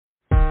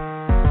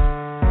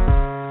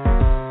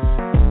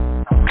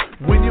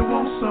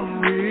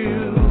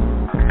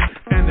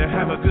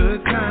a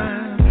good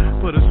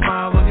time. Put a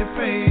smile on your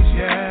face,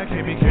 yeah.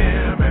 Keepin,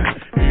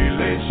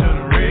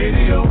 Elation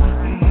Radio.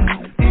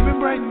 Even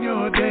brighten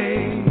your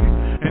day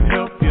and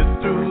help you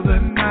through the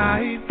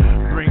night.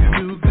 Bring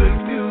you good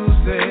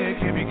music.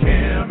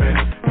 Keepin,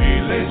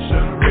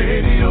 Elation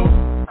Radio.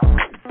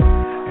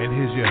 And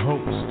here's your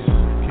host,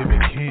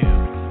 Keepin.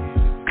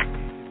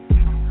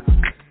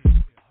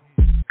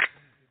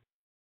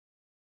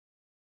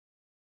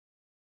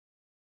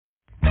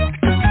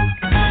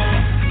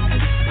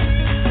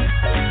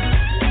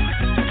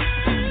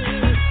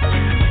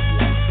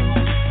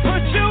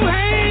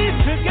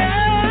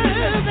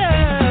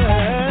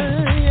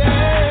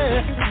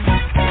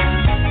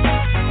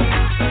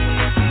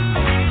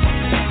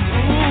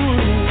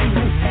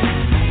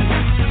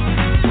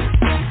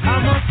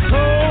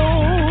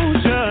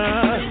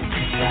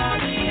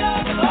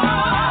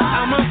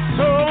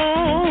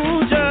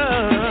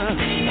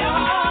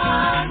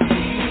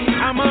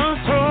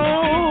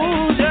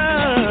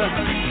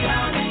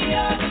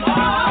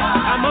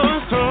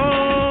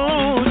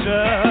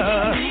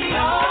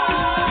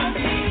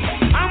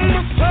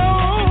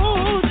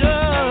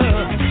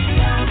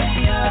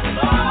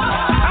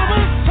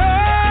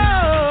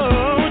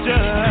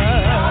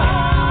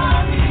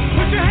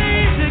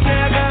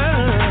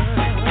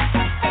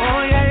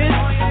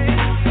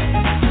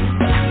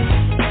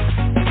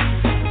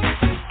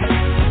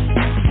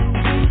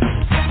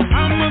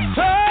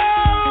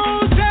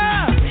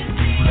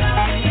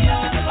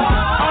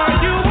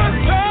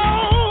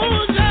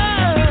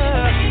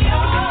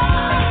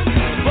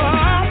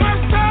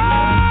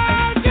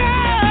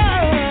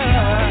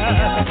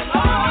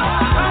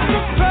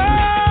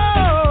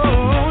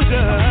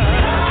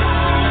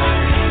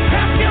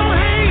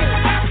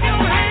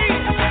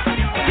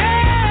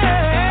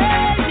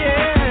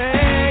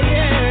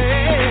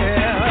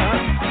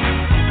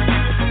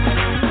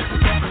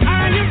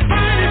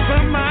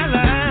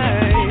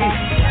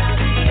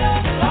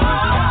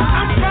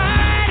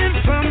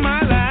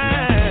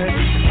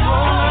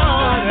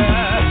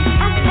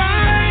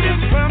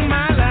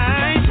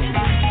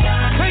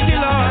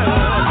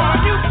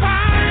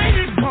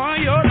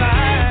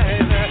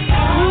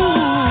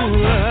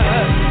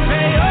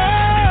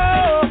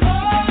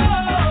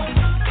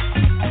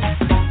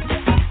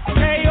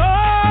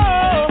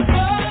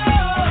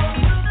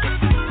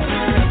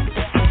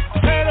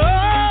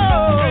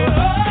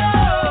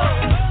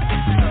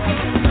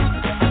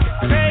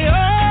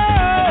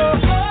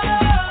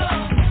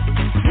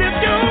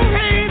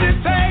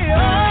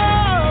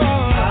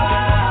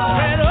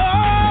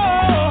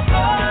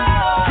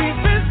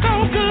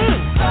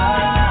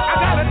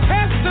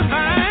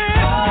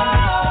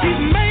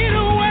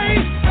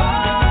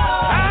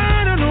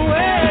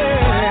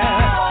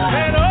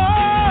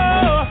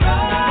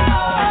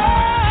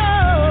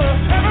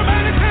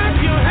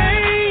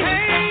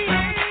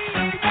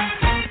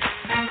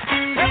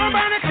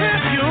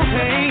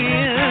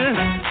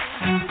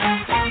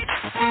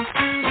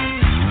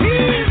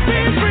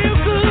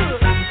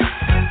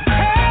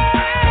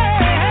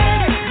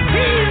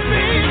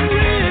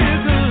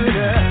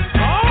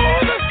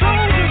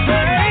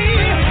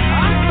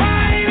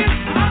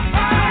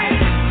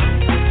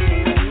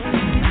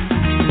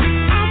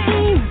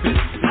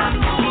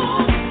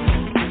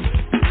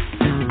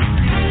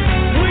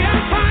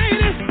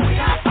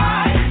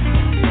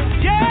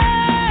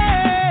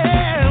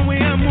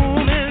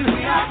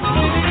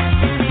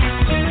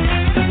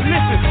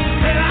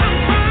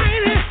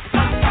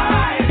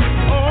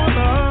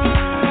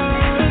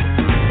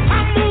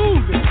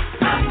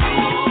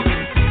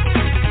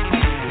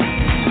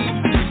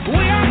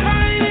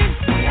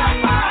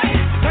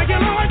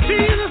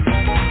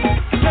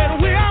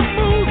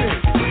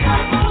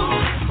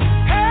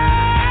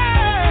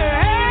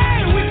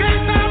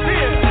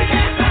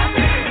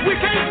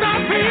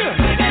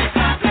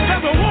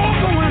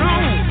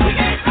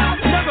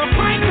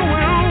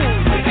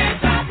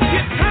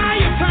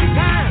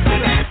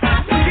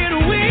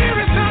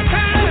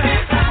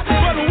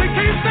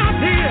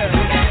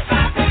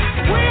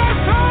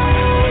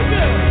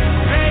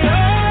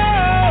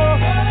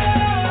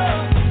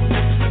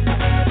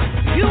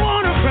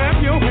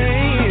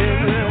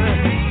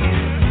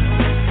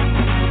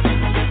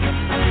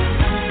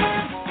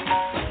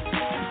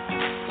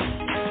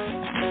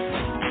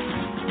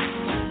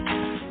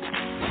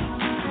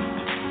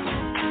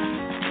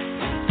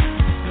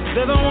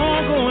 There's a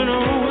war going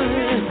on.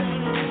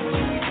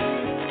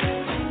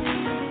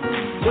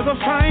 There's a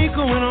fight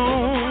going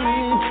on.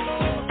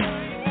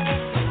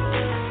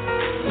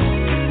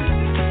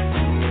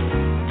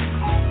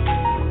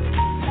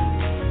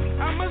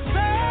 I'm a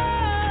soldier.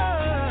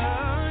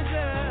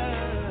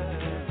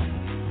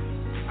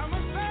 I'm a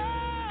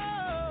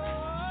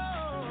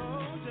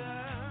soldier.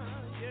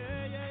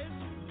 Yeah, yeah.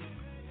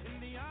 In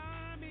the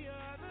army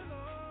of the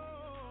Lord.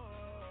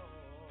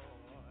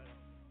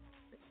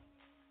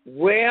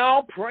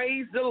 Well,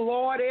 praise the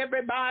Lord,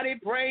 everybody.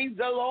 Praise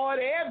the Lord,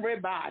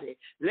 everybody.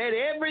 Let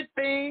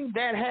everything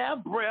that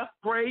have breath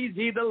praise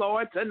ye the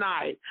Lord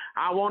tonight.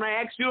 I want to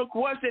ask you a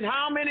question.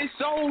 How many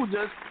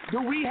soldiers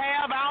do we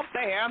have out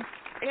there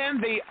in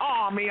the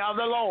army of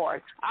the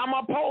Lord? I'm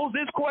going to pose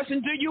this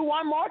question to you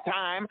one more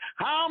time.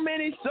 How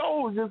many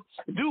soldiers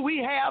do we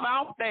have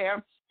out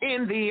there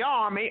in the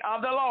army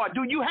of the Lord?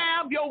 Do you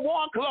have your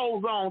war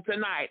clothes on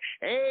tonight?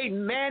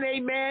 Amen,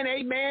 amen,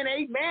 amen,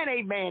 amen,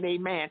 amen,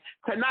 amen.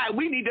 Tonight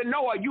we need to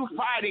know, are you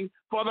fighting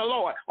for the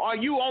Lord? Are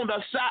you on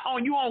the side, are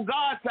you on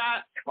God's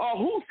side, or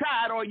whose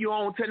side are you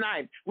on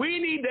tonight? We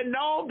need to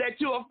know that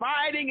you are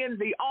fighting in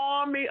the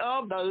army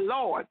of the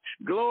Lord.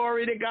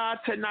 Glory to God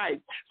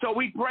tonight. So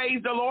we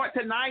praise the Lord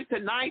tonight.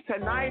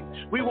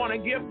 We want to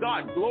give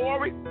God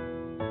glory.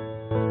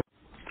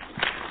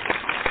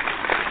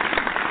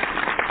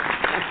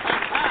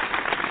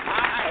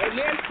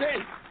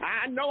 Listen,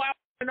 I know I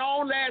went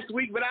on last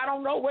week, but I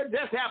don't know what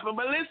just happened.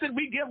 But listen,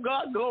 we give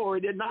God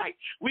glory tonight.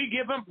 We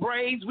give him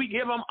praise. We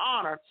give him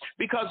honor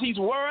because he's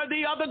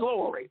worthy of the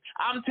glory.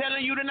 I'm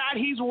telling you tonight,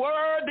 he's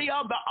worthy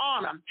of the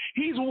honor.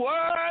 He's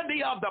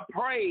worthy of the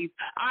praise.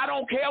 I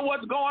don't care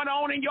what's going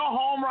on in your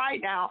home right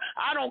now.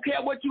 I don't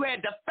care what you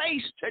had to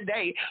face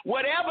today.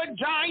 Whatever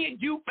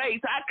giant you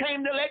face, I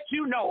came to let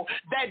you know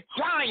that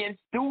giants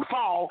do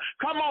fall.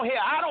 Come on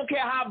here. I don't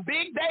care how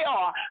big they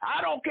are.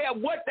 I don't care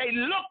what they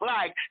look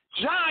like.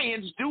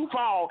 Giants do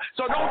fall.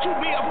 So don't you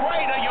be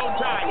afraid of your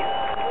giants.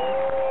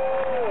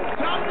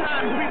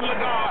 Sometimes, people of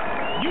God,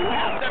 you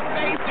have to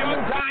face your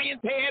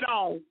giants head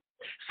on.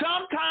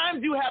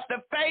 Sometimes you have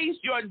to face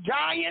your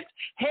giants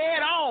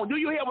head on. Do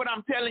you hear what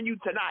I'm telling you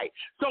tonight?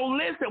 So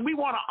listen, we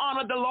want to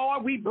honor the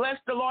Lord. We bless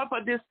the Lord for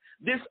this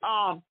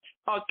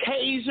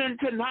occasion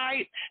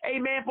tonight.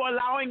 Amen. For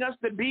allowing us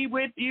to be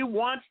with you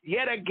once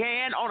yet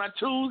again on a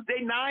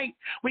Tuesday night.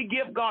 We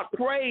give God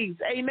praise.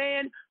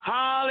 Amen.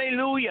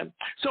 Hallelujah.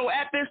 So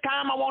at this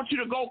time, I want you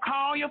to go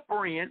call your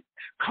friend,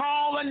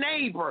 call a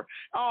neighbor,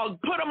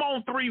 put them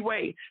on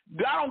three-way.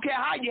 I don't care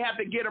how you have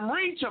to get them.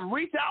 Reach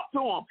out to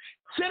them.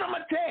 Send them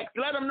a text.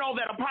 Let them know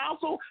that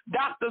Apostle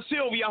Dr.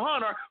 Sylvia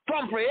Hunter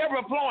from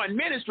Forever Flowing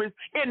Ministries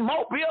in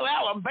Mobile,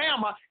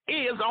 Alabama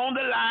is on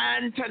the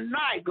line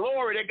tonight.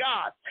 Glory to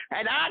God.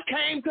 And I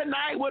came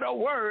tonight with a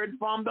word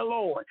from the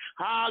Lord.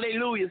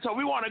 Hallelujah. So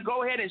we want to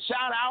go ahead and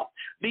shout out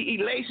the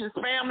Elations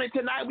family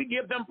tonight. We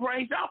give them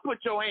praise. Y'all put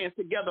your hands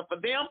together for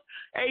them.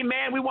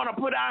 Amen. We want to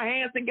put our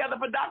hands together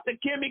for Dr.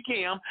 Kimmy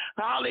Kim.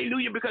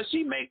 Hallelujah. Because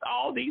she makes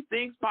all these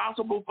things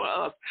possible for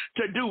us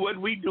to do what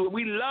we do.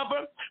 We love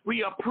her.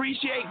 We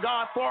appreciate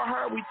God for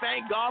her. We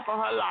thank God for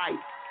her life.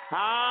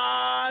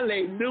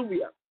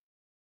 Hallelujah.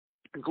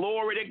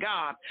 Glory to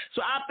God.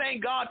 So I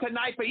thank God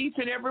tonight for each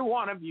and every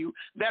one of you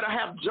that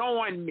have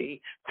joined me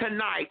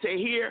tonight to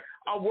hear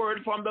a word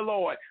from the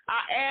Lord.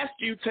 I ask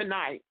you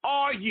tonight,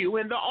 are you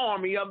in the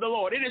army of the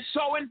Lord? It is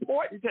so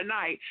important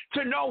tonight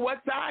to know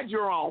what side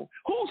you're on.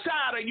 Whose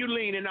side are you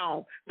leaning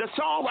on? The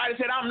songwriter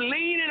said, I'm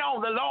leaning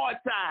on the Lord's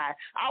side.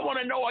 I want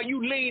to know, are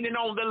you leaning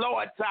on the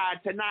Lord's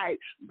side tonight?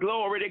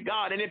 Glory to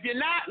God. And if you're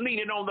not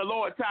leaning on the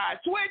Lord's side,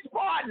 switch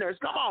partners.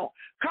 Come on.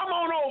 Come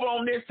on over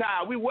on this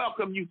side. We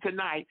welcome you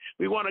tonight.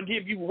 We want to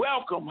give you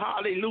welcome.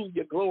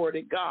 Hallelujah. Glory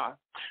to God.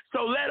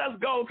 So let us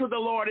go to the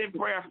Lord in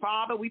prayer.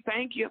 Father, we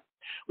thank you.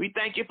 We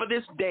thank you for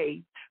this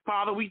day.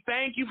 Father, we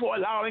thank you for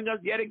allowing us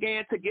yet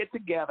again to get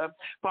together.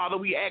 Father,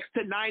 we ask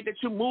tonight that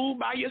you move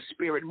by your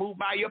spirit, move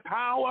by your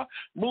power,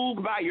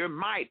 move by your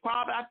might.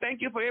 Father, I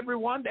thank you for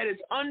everyone that is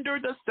under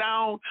the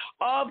sound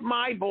of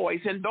my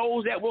voice and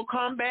those that will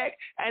come back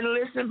and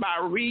listen by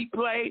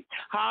replay.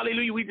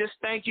 Hallelujah. We just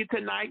thank you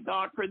tonight,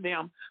 God, for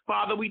them.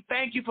 Father, we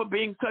thank you for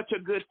being such a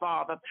good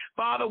Father.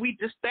 Father, we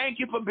just thank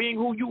you for being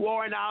who you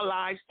are in our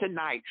lives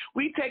tonight.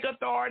 We take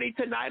authority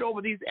tonight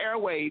over these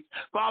airwaves.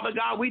 Father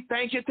God, we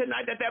thank you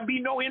tonight that there be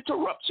no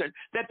interruption,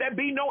 that there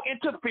be no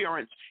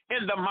interference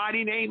in the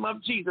mighty name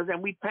of Jesus.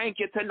 And we thank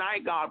you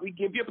tonight, God. We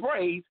give you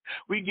praise.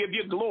 We give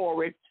you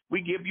glory.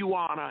 We give you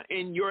honor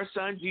in your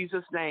son,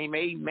 Jesus' name.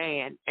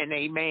 Amen and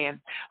amen.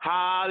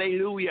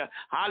 Hallelujah.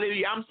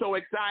 Hallelujah. I'm so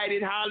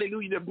excited.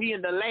 Hallelujah. To be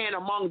in the land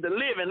among the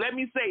living. Let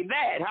me say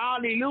that.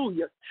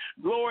 Hallelujah.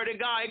 Glory to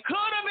God. It could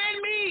have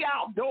been me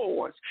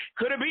outdoors.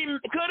 Could have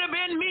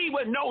been me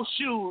with no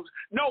shoes,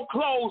 no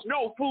clothes,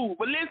 no food.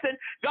 But listen,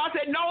 God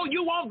said, no,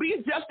 you won't be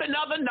just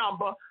another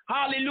number.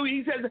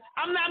 Hallelujah. He says,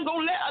 I'm not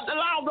going to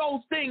allow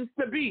those things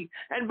to be.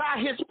 And by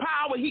his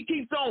power, he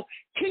keeps on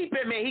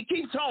keeping me. He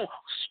keeps on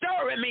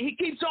stirring me. He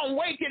keeps on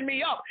waking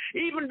me up,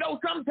 even though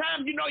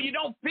sometimes, you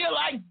don't feel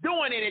like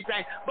doing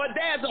anything. But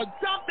there's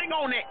something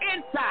on the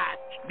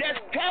inside that's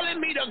telling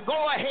me to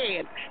go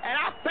ahead. And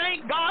I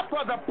thank God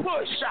for the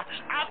push.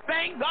 I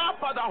thank God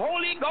for the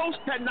Holy Ghost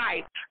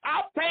tonight.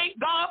 I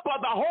thank God for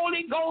the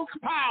Holy Ghost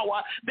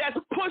power that's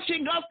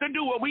pushing us to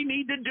do what we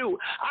need to do.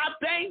 I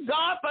thank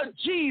God for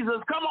Jesus.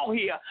 Come on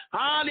here.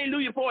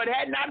 Hallelujah. For it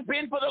had not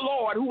been for the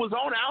Lord who was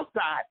on our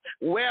side,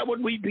 where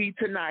would we be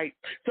tonight?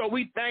 So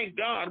we thank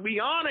God. We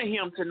honor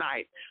him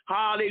tonight.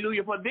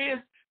 Hallelujah. For this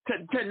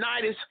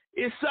tonight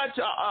it's such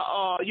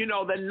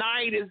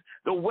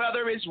the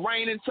weather is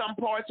raining some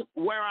parts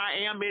where I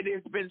am. It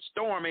has been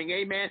storming.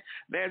 Amen.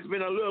 There's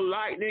been a little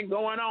lightning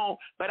going on,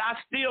 but I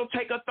still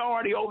take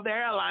authority over the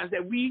airlines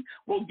that we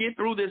will get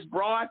through this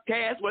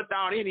broadcast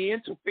without any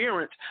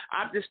interference.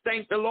 I just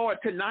thank the Lord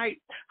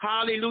tonight.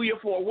 Hallelujah,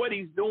 for what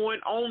he's doing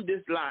on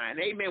this line.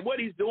 Amen. What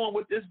he's doing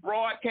with this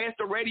broadcast,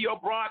 the radio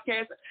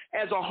broadcast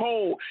as a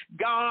whole.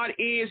 God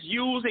is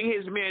using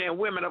his men and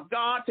women of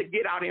God to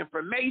get out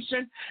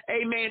information.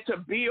 Amen. To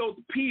build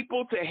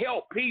people, to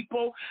help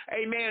people.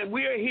 Amen.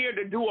 We're here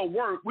to do a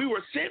work. We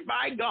were sent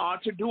by God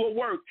to do a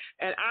work,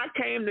 and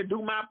I came to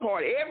do my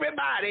part.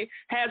 Everybody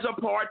has a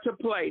part to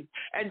play.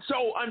 And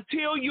so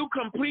until you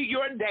complete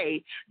your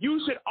day,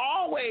 you should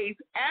always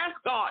ask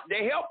God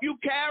to help you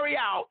carry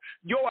out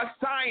your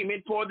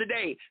assignment for the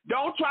day.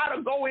 Don't try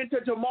to go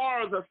into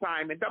tomorrow's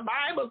assignment. The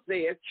Bible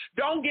says,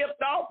 don't give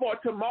thought for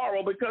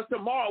tomorrow, because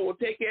tomorrow will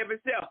take care of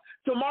itself.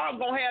 Tomorrow's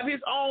going to have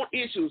his own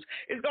issues.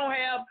 It's going to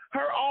have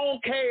her own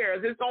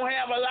cares. It's going to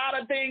have a lot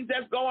of things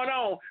that's going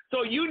on.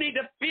 So you need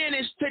to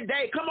finish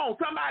today. Come on,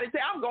 somebody say,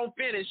 I'm going to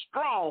finish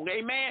strong.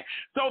 Amen.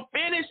 So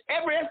finish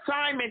every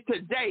assignment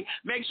today.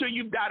 Make sure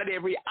you've dotted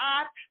every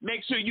I.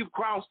 Make sure you've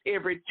crossed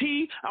every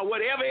T, or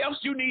whatever else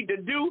you need to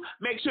do.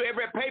 Make sure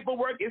every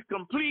paperwork is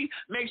complete.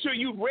 Make sure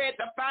you've read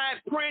the fine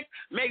print.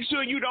 Make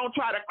sure you don't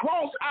try to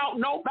cross out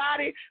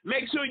nobody.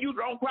 Make sure you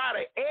don't try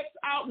to X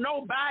out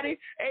nobody.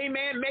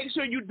 Amen. Make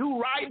sure you do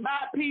right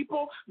by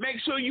people. Make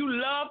sure you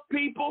love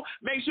people.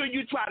 Make sure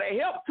you try to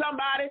help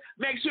somebody.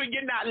 Make sure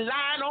you're not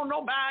lying on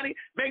nobody.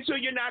 Make sure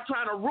you're not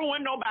trying to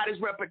ruin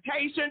nobody's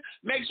reputation.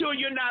 Make sure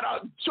you're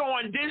not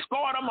showing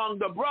discord among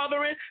the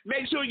brethren.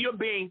 Make sure you're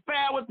being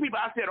fair with people.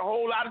 I said a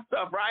whole lot of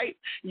stuff, right?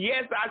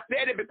 Yes, I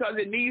said it because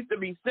it needs to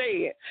be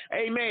said.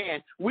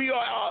 Amen. We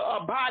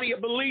are a body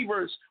of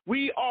believers.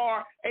 We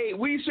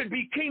should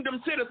be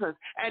kingdom citizens.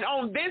 And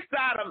on this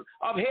side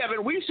of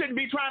heaven, we shouldn't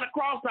be trying to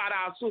cross out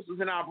our sisters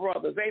and our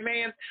brothers.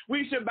 Amen.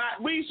 We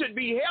should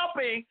be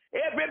helping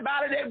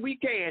everybody that we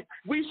can.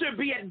 We should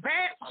be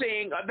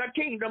advancing the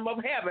kingdom of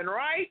heaven,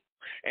 right?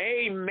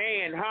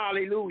 Amen.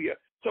 Hallelujah.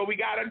 So we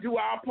got to do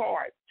our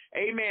part.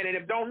 Amen. And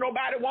if don't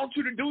nobody wants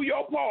you to do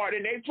your part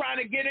and they're trying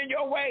to get in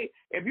your way,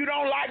 if you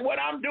don't like what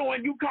I'm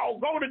doing,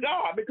 go to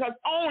God, because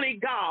only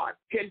God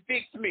can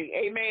fix me.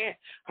 Amen.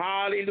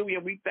 Hallelujah.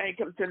 We thank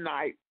him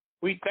tonight.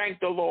 We thank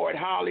the Lord.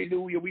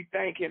 Hallelujah. We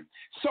thank him.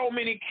 So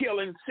many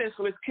killings,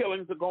 senseless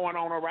killings are going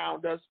on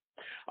around us.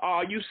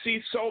 You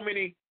see so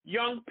many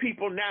young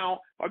people now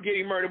are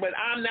getting murdered, but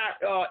I'm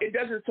not, it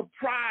doesn't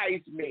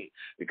surprise me,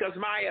 because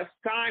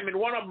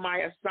one of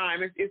my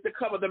assignments is to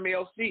cover the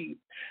male seed.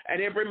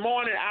 And every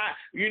morning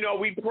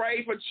we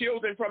pray for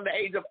children from the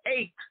age of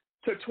 8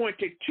 to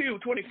 22,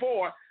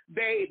 24.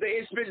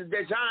 It's been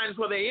designed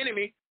for the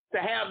enemy to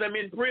have them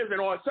in prison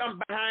or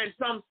behind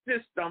some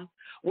system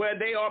where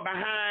they are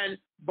behind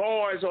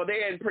bars or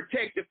they're in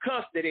protective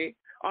custody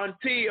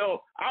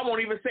until, I won't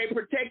even say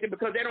protected,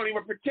 because they don't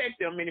even protect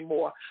them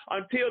anymore,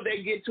 until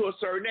they get to a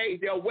certain age.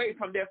 They're away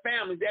from their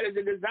families. That is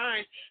the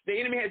design. The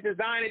enemy has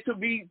designed it to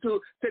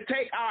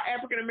take our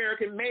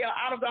African-American male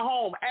out of the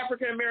home,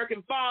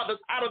 African-American fathers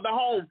out of the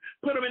home,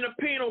 put them in the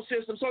penal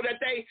system so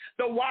that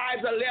the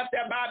wives are left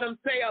there by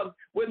themselves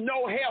with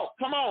no help.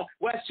 Come on.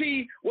 Well,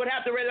 she would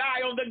have to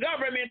rely on the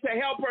government to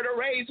help her to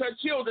raise her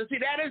children.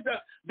 See, this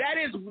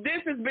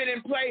has been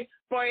in play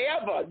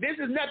forever. This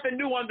is nothing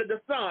new under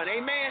the sun.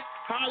 Amen.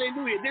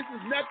 Hallelujah. This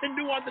is nothing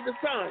new under the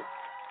sun.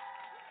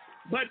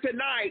 But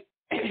tonight,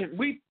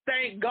 we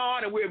thank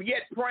God, and we're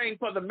yet praying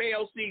for the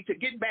male seed to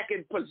get back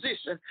in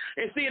position.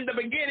 And see, in the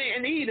beginning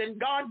in Eden,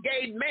 God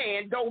gave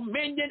man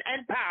dominion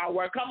and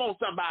power. Come on,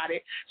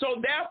 somebody.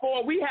 So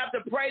therefore, we have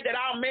to pray that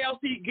our male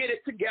seed get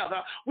it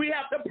together. We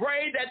have to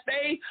pray that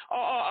they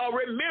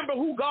remember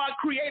who God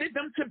created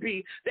them to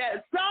be,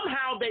 that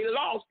somehow they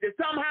lost it.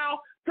 Somehow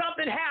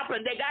something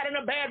happened. They got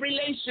in a bad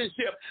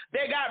relationship.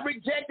 They got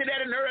rejected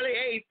at an early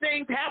age.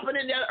 Things happened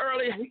in their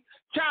early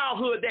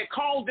childhood that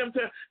caused them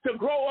to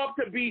grow up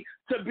to be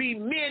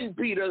women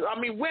beaters,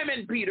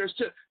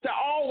 to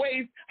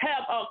always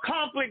have a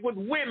conflict with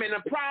women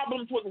and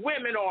problems with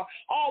women, or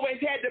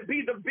always had to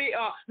be the big,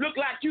 look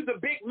like you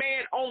the big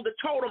man on the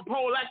totem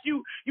pole, like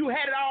you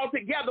had it all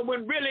together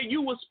when really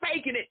you was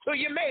faking it till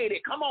you made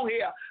it. Come on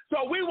here.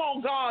 So we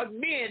want God's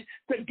men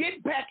to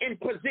get back in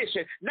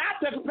position,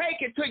 not to fake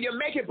it till you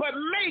make it, but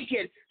make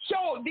it.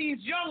 Show these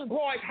young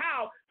boys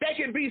how they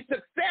can be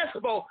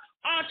successful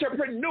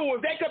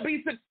entrepreneurs. They could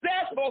be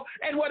successful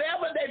in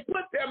whatever they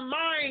put their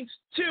minds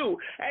to,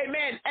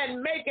 amen,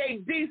 and make a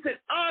decent,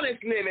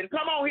 honest living.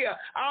 Come on here.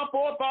 Our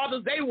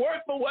forefathers, they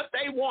worked for what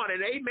they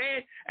wanted,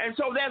 amen, and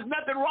so there's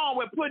nothing wrong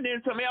with putting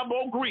in some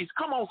elbow grease.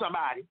 Come on,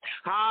 somebody.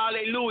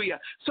 Hallelujah.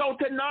 So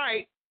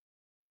tonight,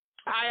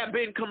 I have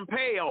been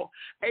compelled,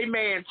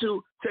 amen,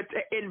 to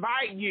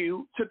invite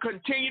you to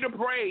continue to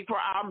pray for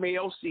our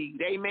male seed,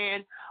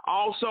 amen.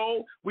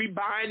 Also, we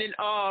binding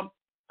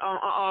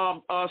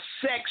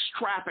sex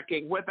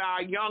trafficking with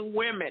our young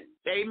women.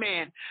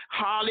 Amen.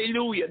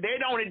 Hallelujah. They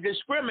don't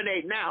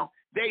discriminate now.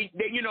 They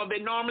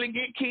normally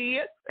get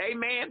kids.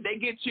 Amen. They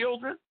get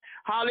children.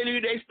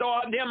 Hallelujah. They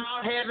start them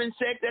out having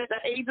sex at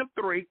the age of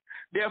 3.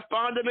 They're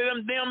fond of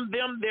them.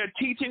 They're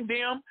teaching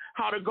them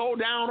how to go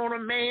down on a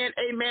man.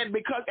 Amen.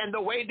 And the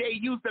way they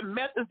use the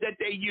methods that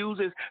they use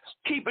is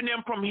keeping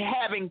them from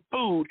having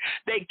food.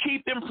 They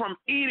keep them from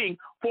eating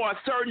for a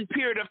certain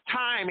period of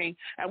timing.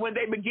 And when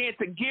they begin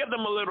to give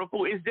them a little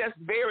food, it's just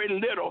very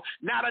little.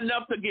 Not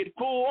enough to get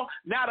full,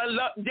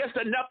 just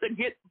enough to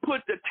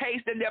put the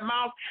taste in their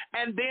mouth.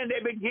 And then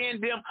they begin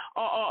them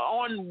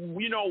on,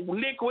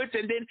 liquids.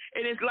 And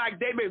it's like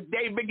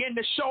they begin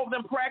to show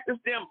them, practice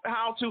them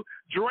how to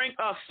drink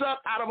a suck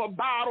out of a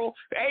bottle.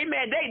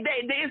 Amen.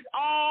 It's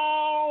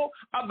all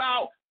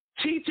about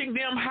teaching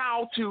them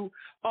how to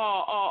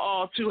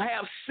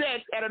have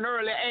sex at an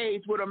early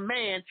age with a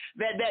man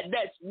that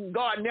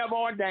God never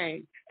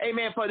ordained.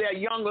 Amen. For their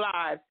young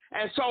lives.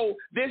 And so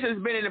this has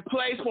been in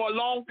place for a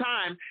long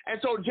time. And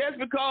so just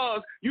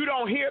because you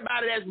don't hear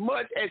about it as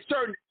much as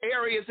certain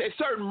areas, at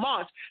certain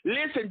months,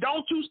 listen,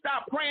 don't you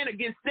stop praying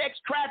against sex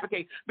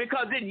trafficking,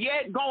 because it's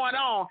yet going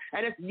on.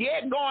 And it's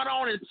yet going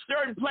on in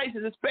certain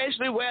places,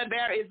 especially where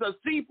there is a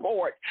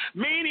seaport,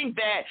 meaning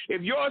that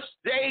if your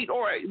state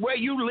or where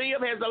you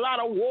live has a lot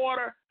of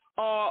water,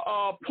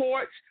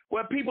 ports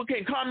where people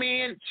can come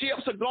in,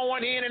 ships are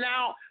going in and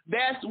out,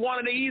 that's one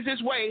of the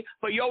easiest ways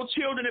for your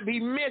children to be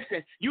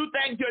missing. You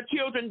think your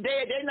children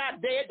dead. They're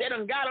not dead. They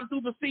done got them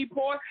through the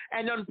seaport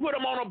and done put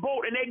them on a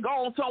boat and they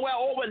gone somewhere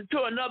over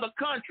to another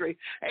country.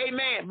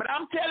 Amen. But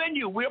I'm telling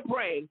you, we're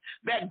praying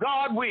that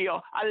God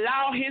will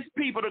allow his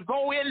people to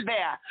go in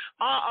there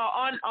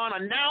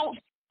unannounced,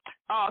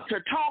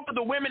 to talk to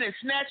the women and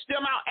snatch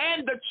them out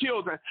and the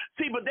children.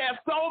 See, but there are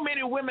so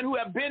many women who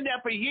have been there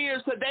for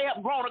years, so they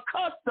have grown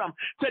accustomed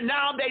to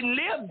now they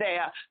live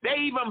there. They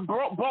even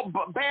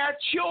bear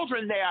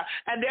children there,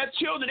 and their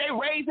children, they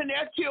raising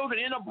their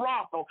children in a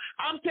brothel.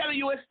 I'm telling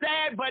you, it's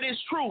sad, but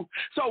it's true.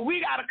 So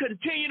we got to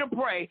continue to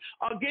pray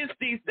against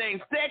these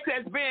things. Sex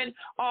has been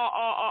a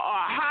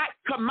hot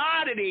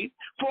commodity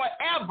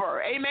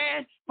forever.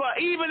 Amen. But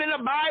even in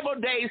the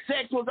Bible days,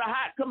 sex was a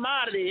hot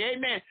commodity.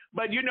 Amen.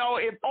 But, in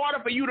order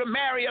for you to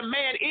marry a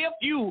man, if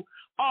you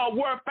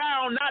were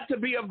found not to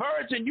be a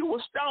virgin, you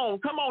were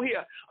stoned. Come on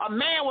here. A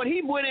man, when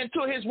he went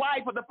into his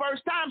wife for the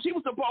first time, she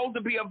was supposed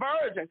to be a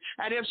virgin.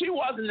 And if she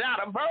wasn't not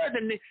a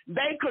virgin,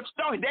 they could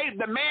stone.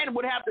 The man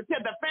would have to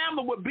tell, the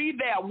family would be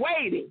there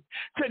waiting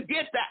to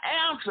get the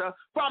answer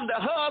from the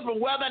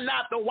husband whether or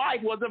not the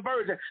wife was a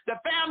virgin. The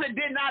family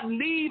did not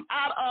leave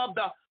out of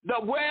the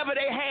wherever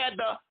they had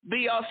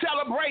the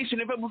celebration.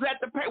 If it was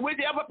at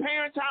whichever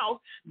parent's house,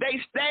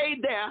 they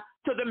stayed there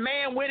till the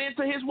man went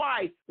into his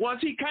wife.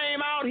 Once he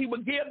came out, he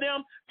would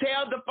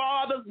tell the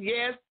fathers,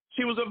 yes,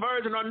 she was a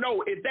virgin, or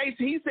no. If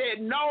he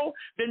said no,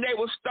 then they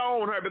would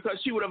stone her because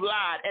she would have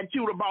lied and she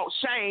would have brought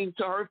shame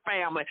to her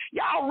family.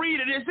 Y'all read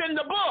it. It's in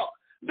the book.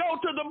 Go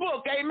to the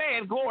book.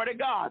 Amen. Glory to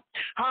God.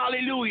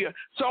 Hallelujah.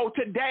 So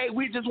today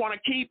we just want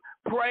to keep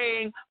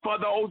praying for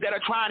those that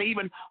are trying to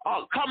even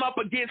come up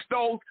against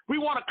those. We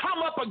want to come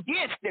up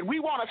against it.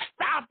 We want to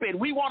stop it.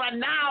 We want to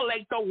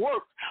annihilate the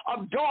works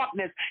of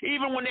darkness,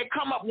 even when they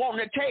come up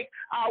wanting to take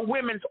our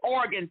women's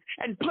organs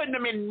and putting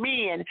them in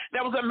men.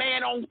 There was a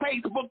man on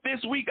Facebook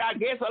this week, I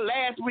guess, or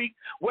last week,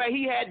 where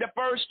he had the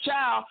first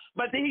child,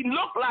 but he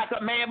looked like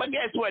a man, but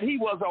guess what? He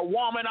was a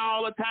woman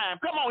all the time.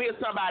 Come on here,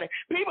 somebody.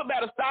 People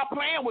better stop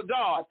playing with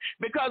God,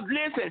 because,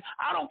 listen,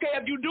 I don't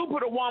care if you do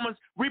put a woman's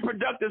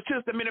reproductive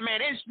system in a man.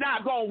 It's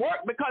not going to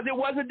work because it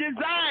wasn't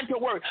designed to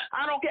work.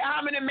 I don't care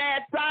how many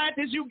mad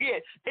scientists you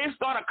get. It's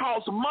going to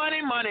cost money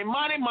in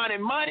order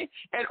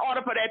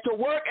for that to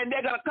work, and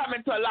they're going to come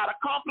into a lot of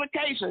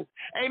complications.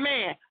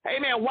 Amen.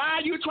 Amen.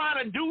 Why are you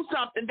trying to do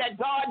something that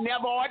God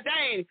never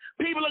ordained?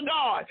 People of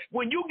God,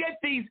 when you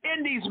get in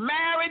these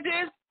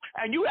marriages,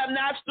 and you have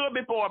not stood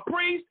before a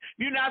priest,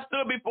 you're not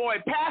stood before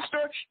a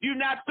pastor, you're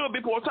not stood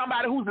before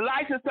somebody who's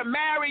licensed to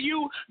marry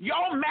you,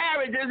 your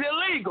marriage is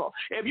illegal.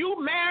 If you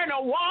marry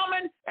a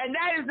woman and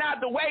that is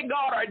not the way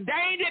God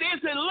ordained it,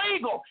 it's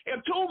illegal.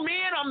 If two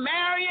men are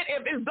marrying,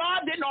 if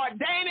God didn't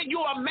ordain it,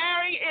 you are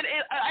marrying it,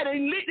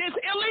 it's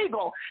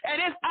illegal.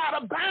 And it's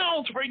out of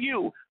bounds for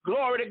you.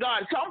 Glory to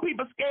God. Some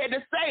people scared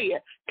to say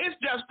it. It's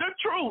just the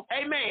truth.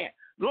 Amen.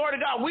 Glory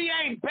to God. We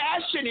ain't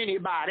bashing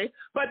anybody,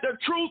 but the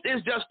truth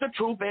is just the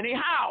truth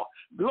anyhow.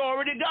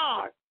 Glory to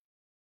God.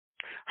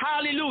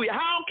 Hallelujah.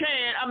 How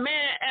can a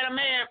man and a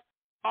man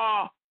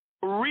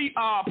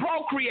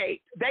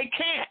procreate? They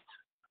can't.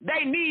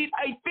 They need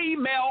a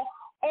female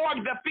or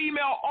the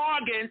female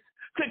organs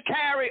to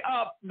carry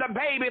up the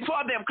baby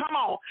for them. Come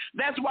on.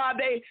 That's why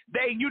they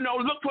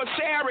look for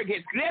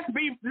surrogates.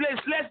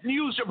 Let's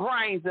use your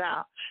brains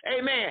now.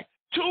 Amen.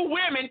 Two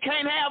women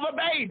can't have a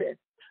baby.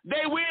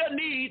 They will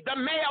need the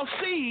male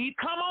seed,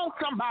 come on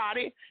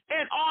somebody,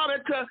 in order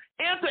to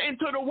enter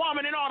into the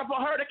woman in order for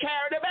her to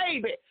carry the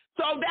baby.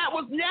 So that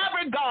was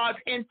never God's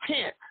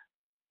intent.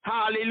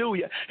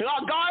 Hallelujah.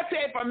 God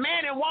said for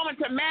man and woman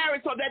to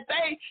marry so that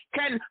they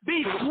can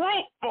be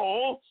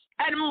fruitful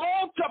and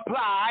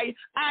multiply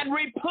and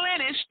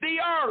replenish the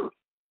earth.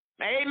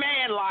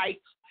 Amen,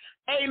 lights.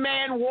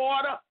 Amen,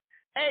 water.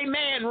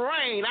 Amen,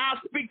 rain. I'll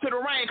speak to the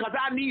rain because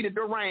I needed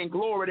the rain.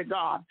 Glory to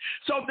God.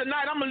 So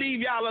tonight I'm going to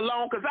leave y'all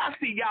alone because I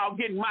see y'all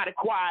getting mighty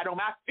quiet on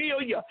me. I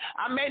feel you.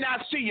 I may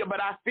not see you,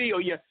 but I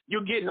feel you.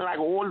 You're getting like,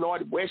 oh,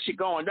 Lord, where's she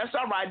going? That's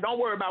all right. Don't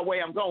worry about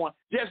where I'm going.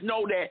 Just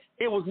know that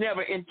it was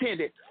never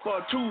intended for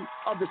two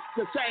of the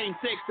same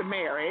sex to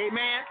marry.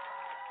 Amen.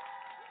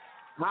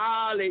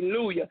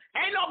 Hallelujah.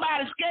 Ain't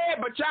nobody scared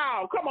but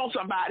y'all. Come on,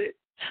 somebody.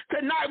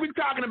 Tonight we're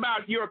talking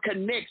about your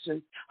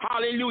connections.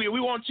 Hallelujah. We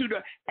want you to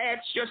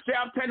ask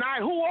yourself tonight,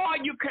 who are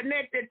you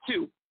connected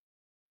to?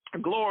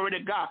 Glory to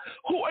God.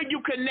 Who are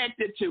you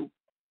connected to?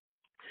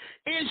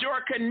 Is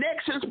your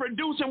connections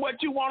producing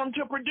what you want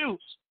them to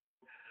produce?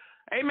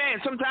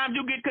 Amen. Sometimes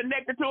you get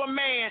connected to a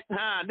man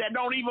that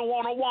don't even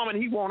want a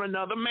woman. He want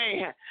another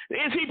man.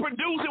 Is he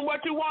producing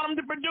what you want him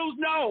to produce?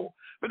 No,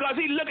 because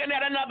he's looking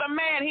at another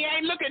man. He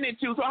ain't looking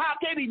at you. So how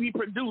can he be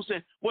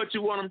producing what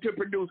you want him to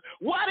produce?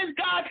 What is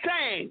God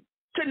saying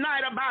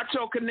tonight about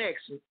your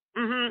connection?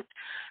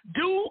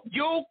 Do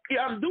your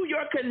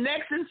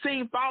connection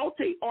seem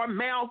faulty or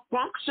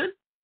malfunction?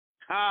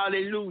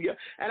 Hallelujah.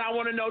 And I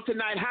want to know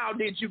tonight, how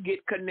did you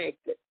get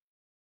connected?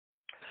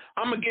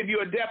 I'm going to give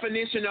you a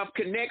definition of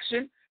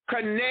connection.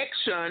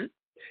 Connection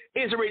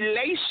is a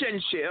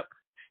relationship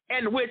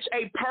in which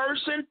a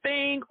person,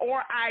 thing,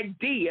 or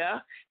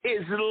idea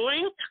is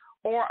linked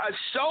or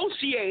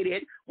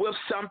associated with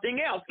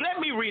something else.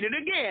 Let me read it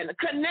again.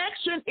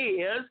 Connection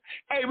is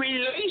a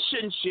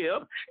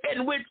relationship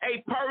in which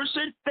a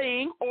person,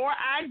 thing, or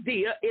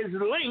idea is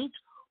linked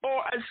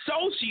or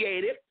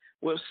associated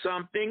with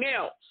something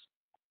else.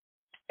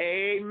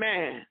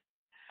 Amen.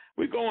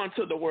 We're going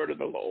to the word of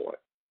the Lord.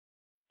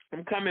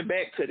 I'm coming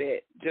back to that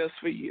just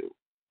for you.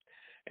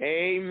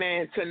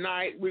 Amen.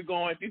 Tonight we're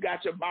going, if you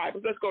got your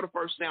Bible, let's go to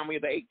 1 Samuel,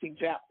 the 18th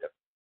chapter.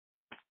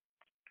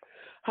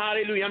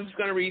 Hallelujah. I'm just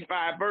going to read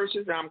 5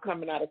 verses. I'm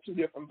coming out of 2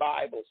 different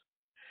Bibles.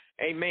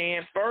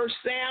 Amen. 1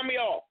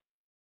 Samuel,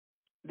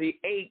 the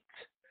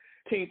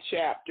 18th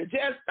chapter.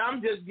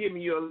 I'm just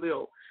giving you a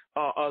little,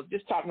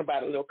 just talking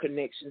about a little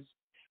connections.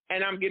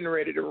 And I'm getting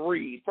ready to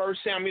read 1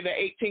 Samuel,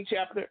 the 18th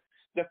chapter,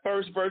 the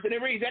first verse. And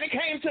it reads, and it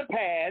came to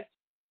pass,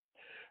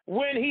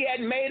 when he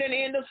had made an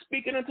end of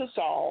speaking unto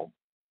Saul,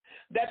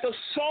 that the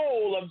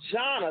soul of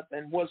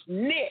Jonathan was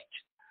knit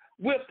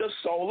with the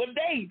soul of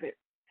David.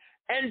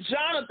 And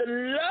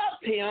Jonathan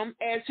loved him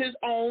as his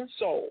own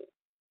soul.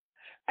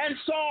 And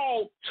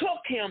Saul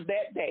took him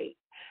that day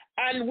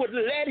and would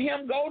let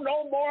him go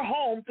no more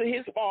home to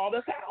his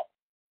father's house.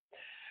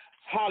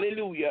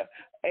 Hallelujah.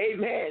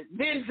 Amen.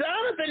 Then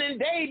Jonathan and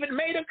David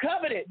made a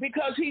covenant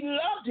because he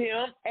loved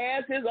him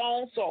as his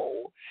own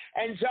soul.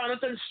 And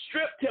Jonathan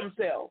stripped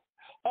himself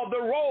of the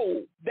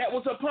robe that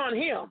was upon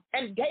him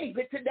and gave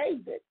it to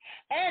David,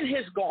 and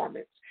his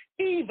garments,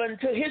 even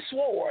to his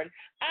sword,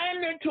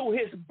 and to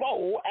his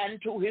bow,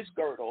 and to his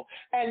girdle.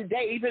 And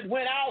David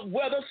went out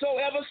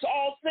whithersoever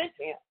Saul sent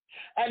him,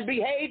 and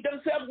behaved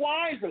himself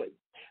wisely.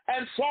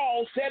 And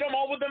Saul set him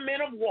over the men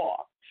of war,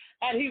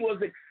 and he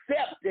was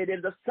accepted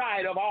in the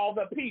sight of all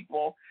the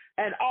people,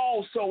 and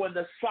also in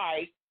the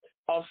sight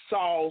of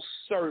Saul's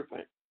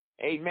servant.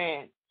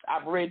 Amen.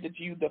 I've read to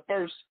you the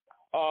first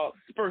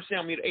 1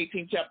 Samuel, the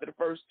 18th chapter, the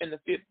 1st and the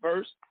 5th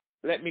verse.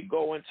 Let me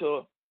go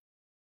into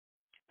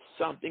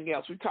something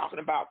else. We're talking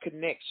about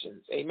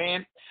connections.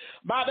 Amen.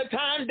 By the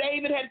time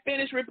David had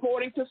finished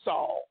reporting to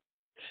Saul,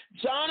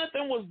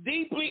 Jonathan was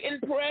deeply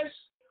impressed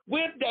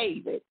with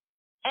David.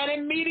 An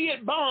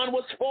immediate bond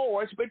was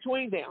forged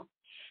between them.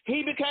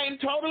 He became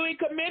totally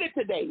committed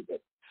to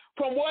David.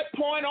 From what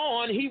point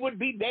on, he would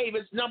be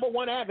David's number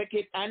one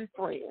advocate and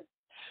friend.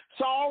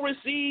 Saul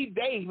received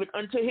David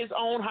unto his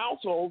own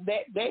household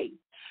that day,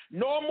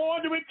 nor more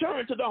to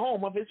return to the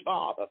home of his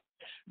father.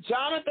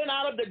 Jonathan,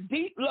 out of the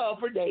deep love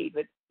for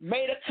David,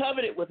 made a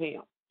covenant with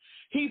him.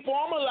 He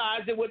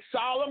formalized it with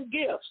solemn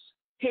gifts,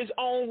 his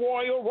own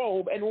royal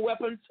robe and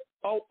weapons,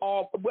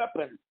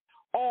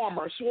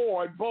 armor,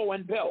 sword, bow,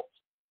 and belt.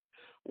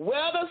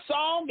 Whatever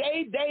Saul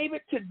gave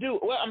David to do,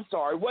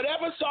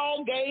 whatever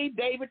Saul gave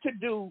David to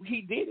do,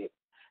 he did it,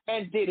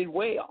 and did it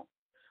well.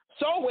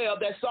 So well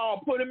that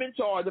Saul put him in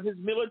charge of his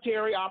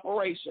military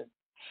operation.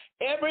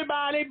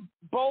 Everybody,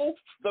 both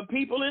the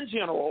people in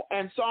general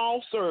and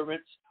Saul's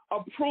servants,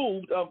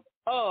 approved of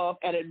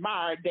and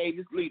admired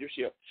David's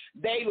leadership.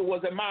 David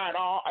was admired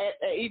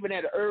even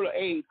at an early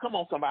age. Come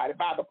on, somebody,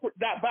 by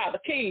the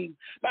king,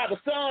 by the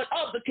son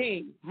of the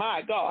king.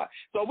 My God.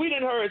 So we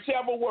didn't heard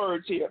several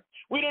words here.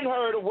 We didn't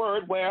heard a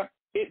word where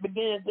it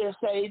begins to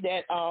say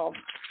that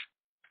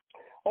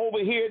over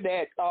here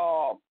that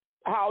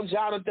how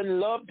Jonathan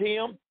loved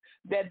him,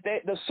 that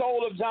the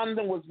soul of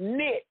Jonathan was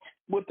knit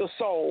with the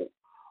soul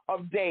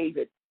of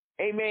David.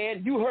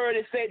 Amen. You heard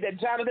it say that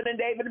Jonathan and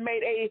David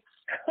made a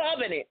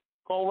covenant.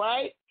 All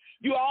right.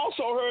 You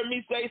also heard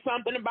me say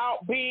something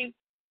about being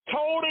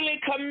totally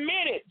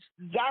committed.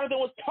 Jonathan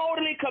was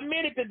totally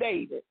committed to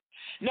David.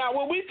 Now,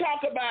 when we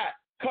talk about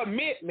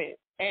commitment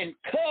and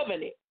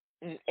covenant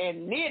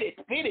and knitted,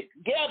 fitted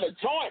together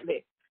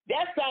jointly,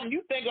 that's something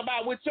you think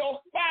about with your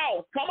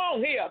spouse. Come on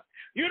here.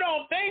 You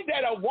don't think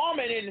that a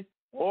woman and,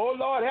 oh,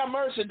 Lord, have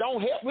mercy,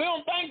 don't help. We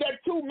don't think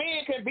that two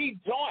men can be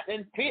joint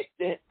and fit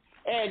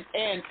and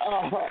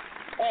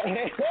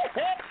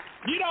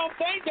you don't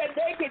think that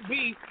they could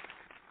be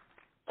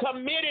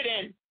committed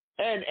and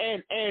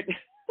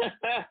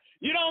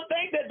you don't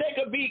think that they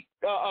could be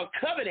a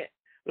covenant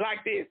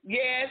like this.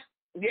 Yes,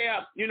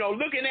 yeah, you know,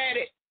 looking at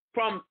it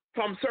from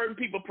certain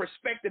people's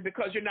perspective,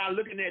 because you're not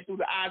looking at it through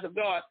the eyes of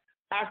God.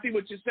 I see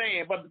what you're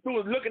saying, but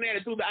through looking at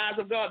it through the eyes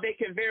of God, they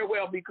can very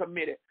well be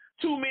committed.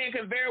 Two men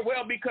can very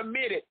well be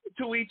committed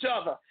to each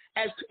other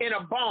as in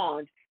a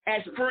bond,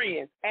 as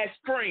friends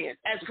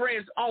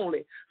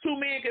only. Two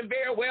men can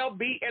very well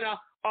be in a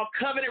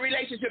covenant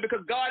relationship,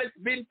 because God has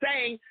been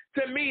saying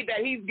to me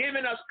that he's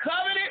given us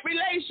covenant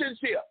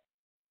relationship.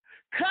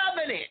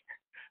 Covenant,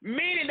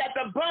 meaning that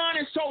the bond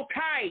is so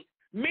tight,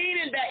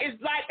 meaning that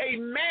it's like a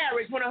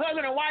marriage. When a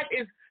husband and wife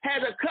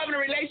has a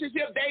covenant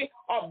relationship, they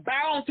are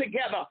bound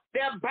together.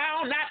 They're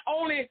bound not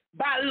only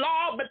by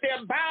law, but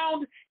they're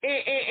bound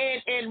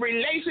in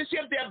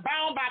relationship. They're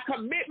bound by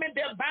commitment.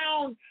 They're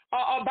bound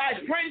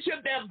by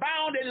friendship. They're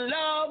bound in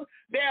love.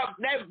 They're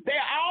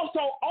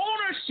also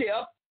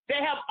ownership. They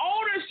have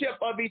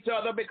ownership of each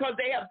other because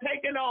they have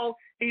taken on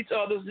each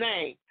other's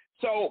name.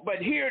 So, but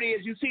here it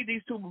is. You see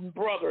these two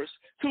brothers,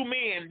 two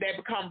men that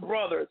become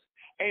brothers.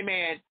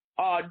 Amen.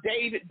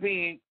 David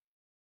being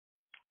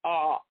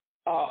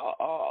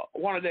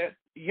one of the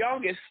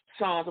youngest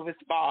sons of his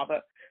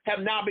father, have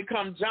now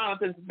become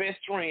Jonathan's best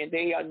friend.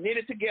 They are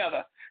knitted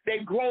together.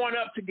 They're growing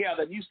up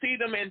together. You see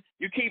them and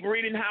you keep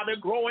reading how they're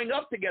growing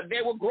up together.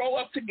 They will grow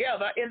up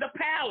together in the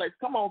palace.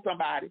 Come on,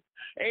 somebody.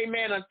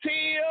 Amen.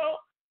 Until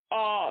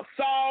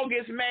Saul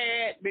gets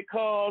mad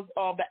because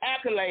of the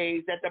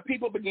accolades that the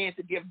people begin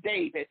to give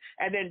David,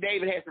 and then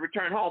David has to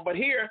return home. But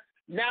here,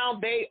 now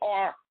they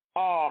are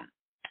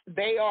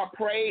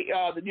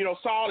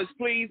Saul is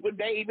pleased with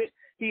David.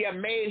 He had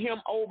made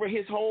him over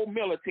his whole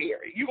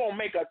military. You're going to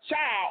make a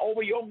child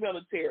over your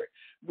military.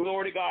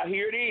 Glory to God.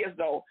 Here it is,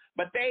 though.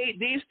 But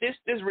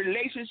this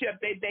relationship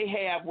that they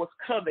have was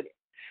covenant.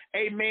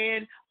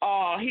 Amen.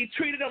 He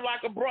treated him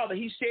like a brother.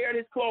 He shared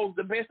his clothes,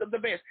 the best of the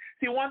best.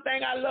 See, one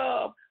thing I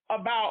love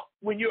about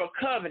when you're a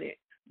covenant,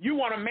 you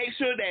want to make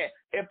sure that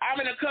if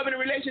I'm in a covenant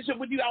relationship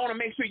with you, I want to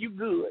make sure you're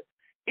good.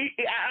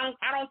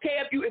 I don't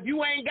care if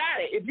you ain't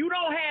got it. If you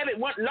don't have it,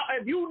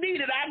 if you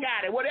need it, I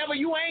got it. Whatever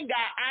you ain't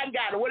got, I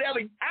got it.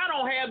 Whatever I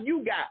don't have,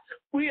 you got.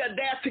 We are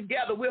there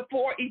together. We're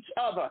for each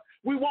other.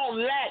 We won't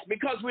lack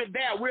because we're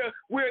there.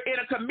 We're in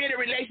a committed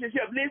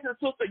relationship. Listen,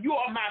 sister, you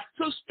are my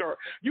sister.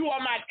 You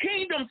are my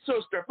kingdom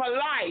sister for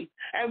life,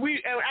 and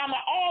I'm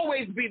gonna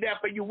always be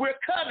there for you. We're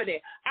covenant.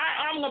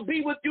 I'm gonna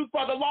be with you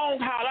for the long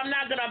haul. I'm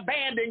not gonna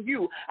abandon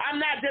you. I'm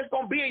not just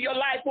gonna be in your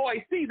life for a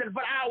season,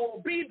 but I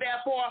will be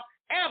there for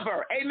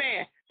ever,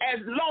 amen, as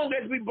long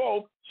as we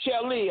both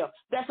shall live.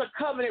 That's a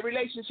covenant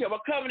relationship, a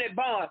covenant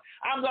bond.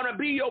 I'm going to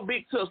be your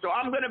big sister.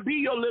 I'm going to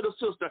be your little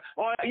sister.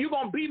 Or you're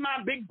going to be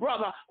my big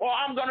brother. Or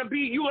you're going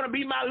to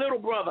be my little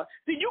brother.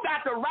 See, you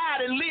got to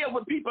ride and live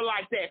with people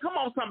like that. Come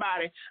on,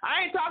 somebody.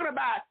 I ain't talking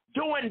about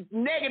doing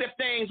negative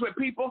things with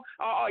people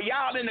or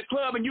y'all in the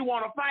club and you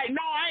want to fight.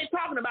 No, I ain't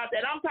talking about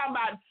that. I'm talking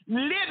about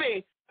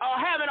living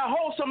having a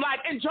wholesome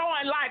life,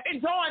 enjoying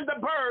the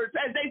birds,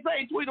 as they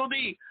say,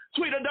 Tweedledee,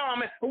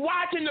 Tweedledum,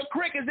 watching the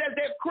crickets as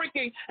they're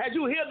cricking, as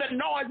you hear the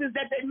noises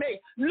that they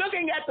make,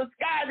 looking at the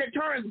sky as it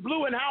turns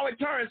blue and how it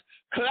turns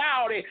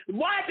cloudy,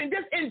 watching,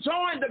 just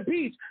enjoying the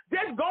beach,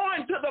 just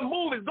going to the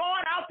movies,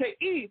 going out to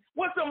eat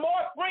with some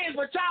more friends,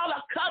 but y'all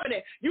are covenant.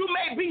 You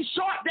may be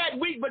short that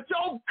week, but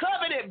your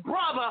covenant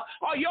brother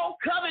or your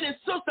covenant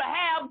sister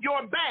have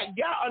your back.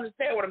 Y'all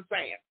understand what I'm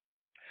saying?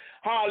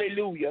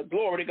 Hallelujah.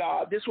 Glory to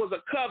God. This was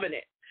a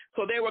covenant.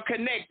 So they were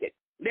connected.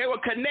 They were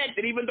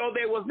connected even though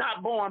they was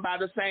not born by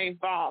the same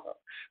father.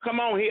 Come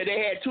on here. They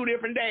had two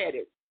different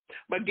daddies.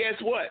 But guess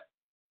what?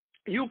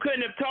 You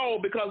couldn't have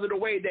told because of the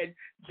way that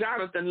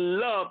Jonathan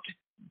loved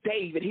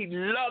David. He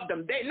loved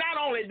them. Not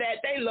only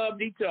that, they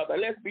loved each other.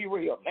 Let's be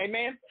real.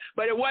 Amen.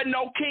 But it wasn't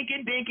no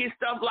kinky dinky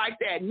stuff like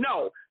that.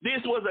 No,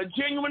 this was a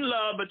genuine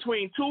love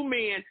between two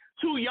men,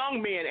 two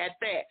young men at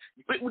that.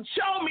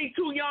 Show me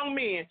two young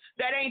men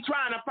that ain't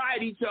trying to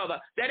fight each other,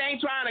 that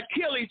ain't trying to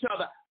kill each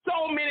other.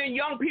 So many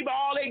young people,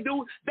 all they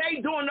doing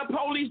the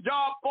police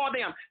job for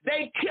them.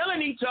 They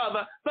killing each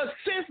other for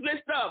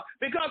senseless stuff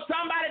because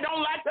somebody don't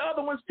like the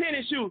other one's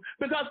tennis shoes,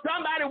 because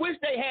somebody wish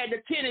they had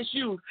the tennis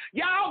shoes.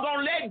 Y'all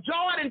gonna let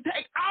Jordan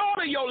take all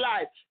of your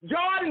life.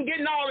 Jordan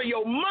getting all of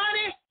your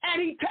money,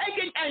 and he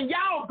taking, and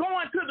y'all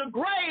going to the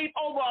grave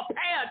over a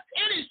pair of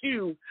tennis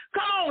shoes.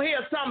 Come on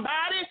here,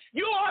 somebody.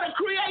 You ought to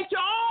create your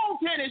own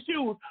tennis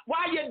shoes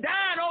while you're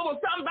dying over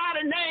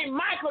somebody named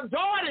Michael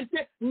Jordan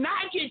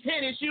Nike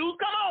tennis shoes.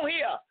 Come on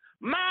here.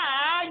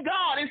 My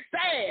God, it's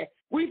sad.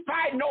 We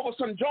fighting over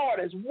some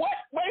Jordans. What?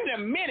 Wait a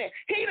minute.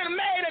 He done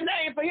made a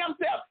name for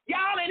himself.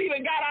 Y'all ain't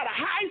even got out of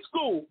high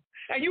school,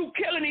 and you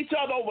killing each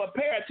other over a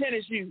pair of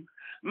tennis shoes.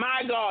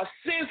 My God,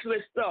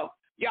 senseless stuff.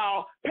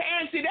 Y'all,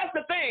 parents, see, that's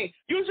the thing.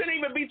 You shouldn't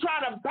even be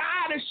trying to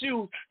buy the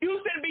shoes.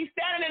 You shouldn't be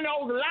standing in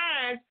those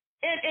lines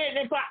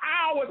and for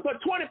hours, for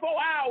 24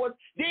 hours,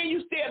 then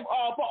you still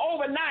for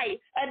overnight,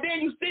 and then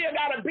you still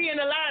got to be in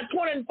the line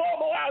 24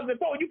 more hours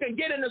before you can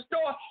get in the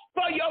store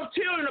for your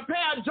children a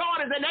pair of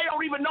Jordans, and they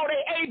don't even know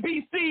their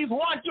ABCs, 1,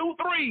 2,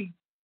 3.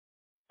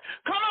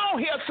 Come on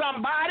here,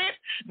 somebody.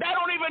 They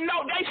don't even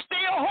know. They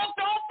still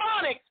hooked on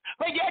phonics,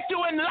 but yet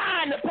you in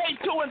line to pay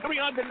 $200 and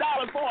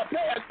 $300 for a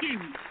pair of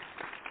shoes.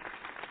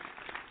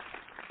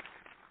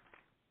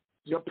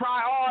 Your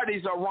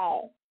priorities are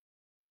wrong.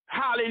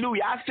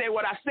 Hallelujah. I say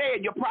what I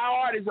said. Your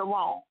priorities are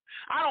wrong.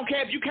 I don't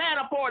care if you can't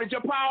afford it.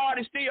 Your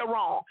priorities still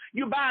wrong.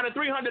 You buying a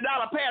 $300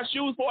 pair of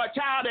shoes for a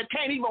child that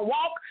can't even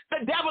walk?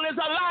 The devil is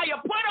a liar.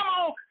 Put them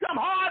on some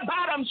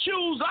hard-bottom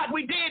shoes like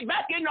we did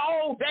back in the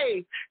old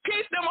days.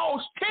 Keep them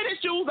old tennis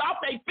shoes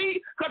off their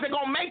feet because they're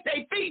going to make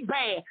their feet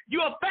bad.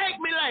 You'll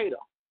thank me later.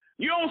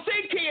 You don't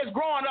see kids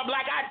growing up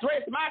like I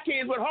dressed my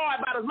kids with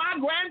hard bottoms. My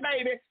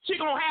grandbaby, she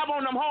going to have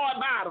on them hard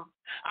bottoms.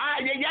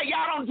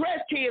 Y'all don't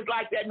dress kids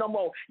like that no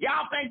more.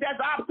 Y'all think that's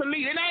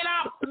obsolete. It ain't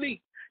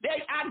obsolete.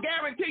 I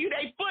guarantee you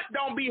their foot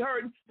don't be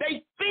hurting.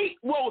 Their feet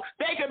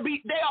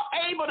they are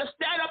able to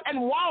stand up and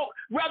walk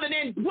rather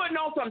than putting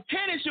on some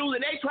tennis shoes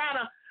and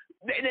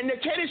the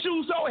tennis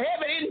shoes so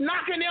heavy it's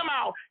knocking them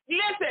out.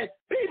 Listen,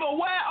 people,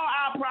 where are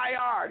our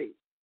priorities?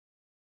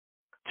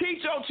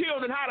 Teach your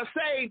children how to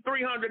save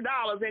 $300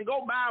 and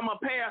go buy them a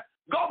pair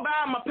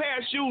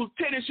of shoes,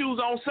 tennis shoes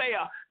on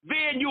sale.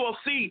 Then you'll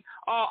see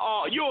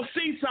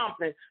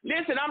something.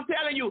 Listen, I'm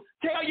telling you,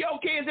 tell your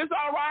kids it's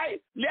all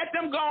right. Let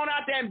them go on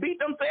out there and beat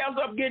themselves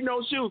up getting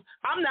those shoes.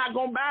 I'm not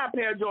gonna buy a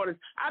pair of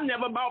Jordans. I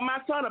never bought my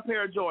son a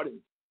pair of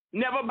Jordans.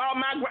 Never bought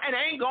and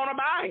I ain't gonna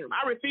buy him.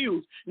 I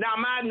refuse. Now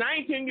my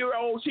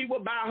 19-year-old, she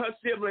will buy her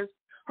siblings.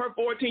 Her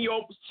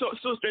 14-year-old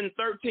sister and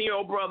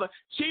 13-year-old brother,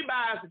 she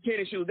buys the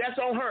tennis shoes. That's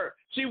on her.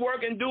 She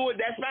work and do it.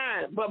 That's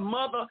fine. But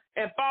mother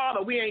and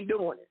father, we ain't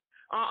doing it.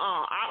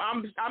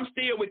 I'm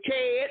still with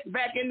Ked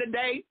back in the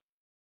day.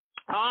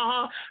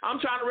 I'm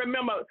trying to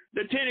remember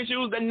the tennis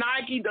shoes, the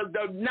Nike,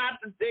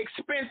 not the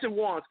expensive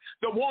ones,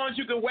 the ones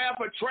you can wear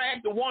for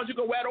track, the ones you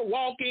can wear to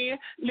walk in.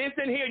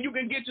 Listen here, you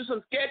can get you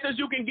some Skechers,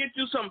 you can get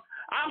you some.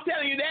 I'm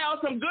telling you, there are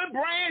some good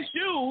brand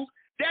shoes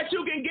that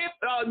you can get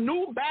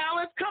New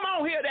Balance, come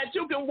on here, that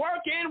you can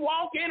work in,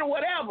 walk in, or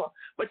whatever.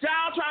 But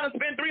y'all trying to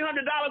spend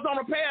 $300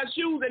 on a pair of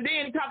shoes and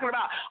then talking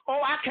about,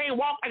 oh, I can't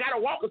walk, I got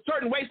to walk a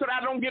certain way so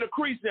that I don't get a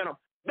crease in them.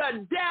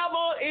 The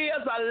devil is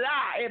a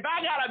lie. If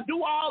I got to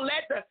do all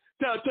that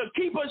to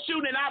keep us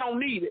shooting, I don't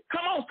need it.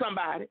 Come on,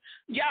 somebody.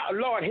 Y'all,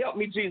 Lord, help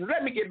me, Jesus.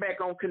 Let me get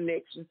back on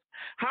connections.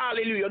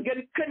 Hallelujah.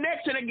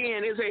 Connection,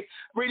 again, is a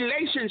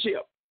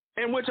relationship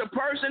in which a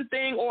person,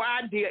 thing, or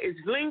idea is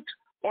linked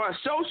or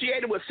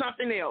associated with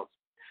something else.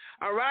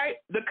 All right?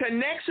 The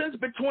connections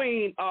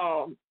between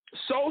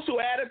social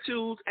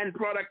attitudes and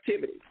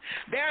productivity.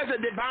 There's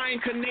a divine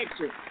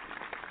connection,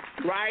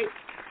 right?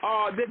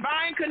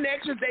 Divine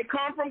connections, they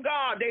come from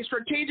God. They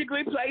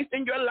strategically placed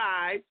in your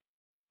life.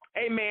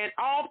 Amen.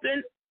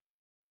 Often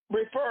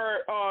refer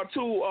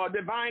to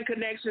divine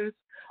connections,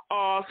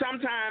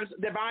 sometimes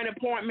divine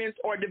appointments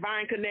or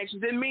divine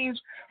connections. It means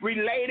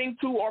relating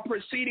to or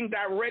proceeding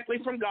directly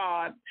from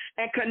God,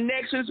 and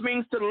connections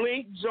means to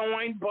link,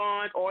 join,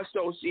 bond, or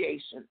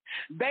association.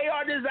 They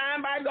are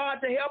designed by God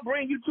to help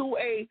bring you to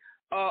a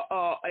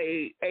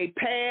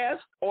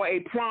past or a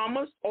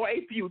promise or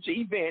a future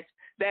event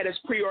that is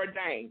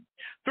preordained.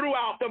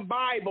 Throughout the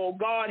Bible,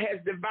 God has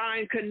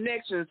divine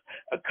connections,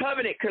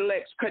 covenant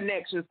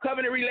connections,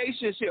 covenant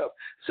relationships,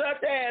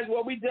 such as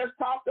what we just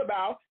talked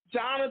about,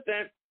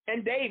 Jonathan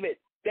and David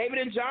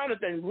and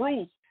Jonathan,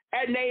 Ruth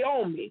and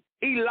Naomi,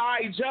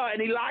 Elijah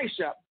and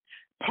Elisha,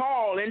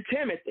 Paul and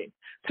Timothy,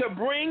 to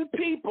bring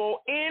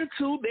people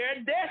into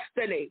their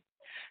destiny.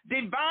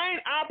 Divine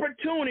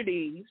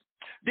opportunities,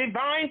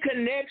 divine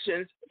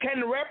connections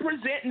can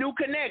represent new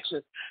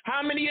connections.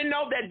 How many of you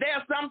know that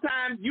there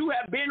sometimes you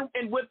have been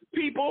with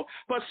people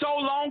for so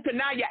long to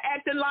now you're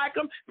acting like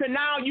them, to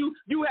now you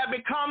have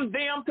become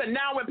them, to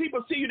now when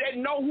people see you, they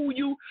know who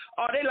you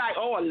are. They like,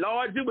 oh,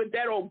 Lord, you with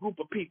that old group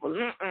of people.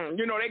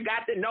 You know, they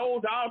got their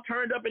nose all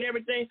turned up and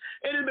everything.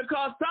 It is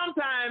because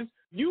sometimes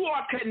you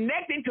are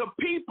connecting to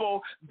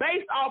people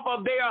based off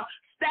of their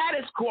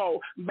status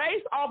quo,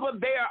 based off of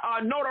their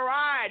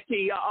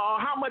notoriety, or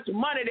how much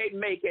money they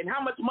make and how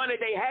much money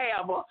they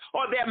have, or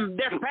their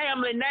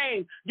family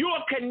name. You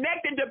are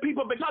connecting to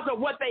people because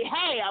of what they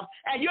have,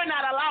 and you're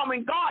not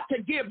allowing God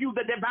to give you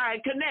the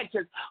divine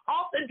connections.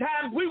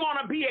 Oftentimes we want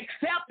to be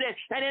accepted,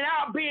 and in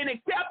our being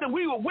accepted,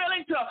 we were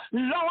willing to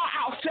lower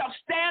our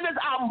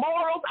self-standards, our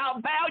morals, our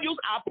values,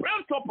 our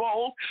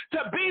principles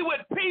to be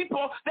with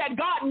people that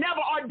God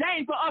never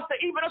ordained for us to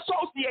even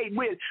associate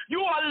with.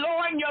 You are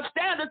lowering your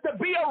standards to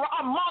be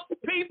amongst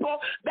people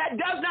that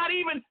does not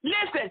even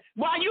listen.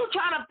 While you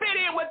trying to fit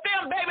in with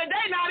them, baby,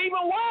 they not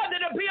even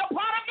worthy to be a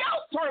part part of your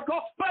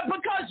circle, but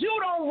because you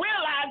don't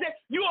realize it,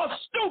 you are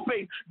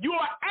stooping. You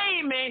are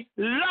aiming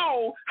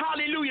low,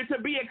 hallelujah, to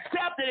be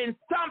accepted in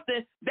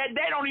something that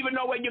they don't even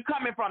know where you're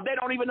coming from. They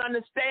don't even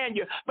understand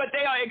you, but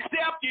they'll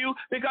accept you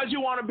because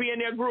you want to be in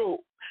their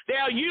group.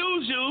 They'll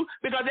use you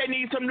because they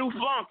need some new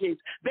flunkies.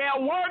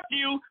 They'll work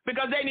you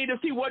because they need to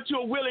see what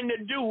you're willing to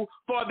do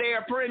for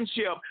their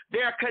friendship,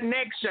 their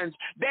connections.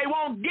 They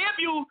won't give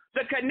you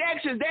the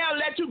connections. They'll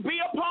let you be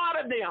a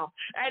part of them.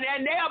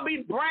 And they'll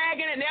be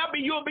bragging, and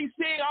you'll be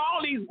seeing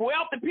all these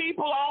wealthy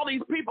people, all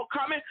these people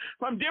coming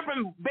from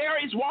different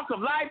various walks of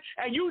life,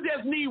 and you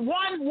just need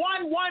one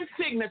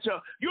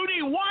signature. You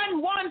need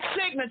one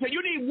signature.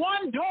 You need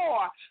one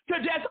door to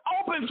just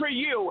open for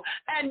you,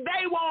 and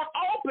they won't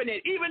open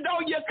it, even though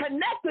you're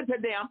connected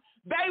to them.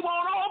 They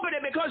won't open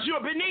it because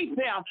you're beneath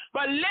them.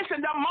 But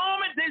listen, the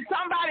moment that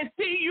somebody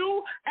see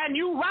you and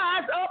you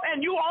rise up and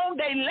you on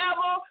their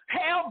level,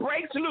 hell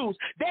breaks loose.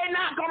 They're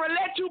not going to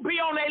let you be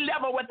on their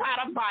level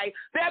without a fight.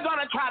 They're going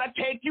to try to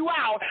take you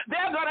out.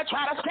 They're going to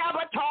try to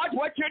sabotage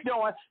what you're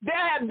doing.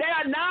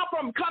 They're now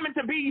from coming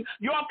to be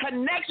your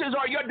connections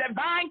or your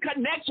divine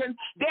connections.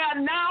 They're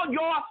now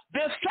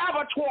the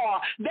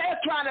saboteur.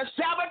 They're trying to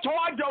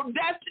sabotage your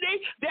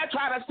destiny. They're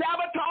trying to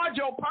sabotage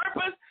your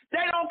purpose.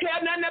 They don't care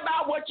nothing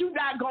about what you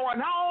got going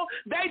on.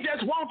 They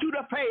just want you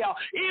to fail.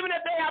 Even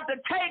if they have to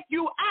take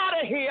you out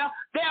of here,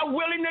 they're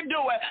willing to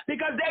do it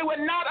because they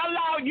would not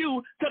allow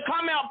you to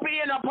come out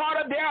being a part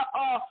of their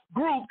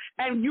group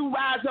and you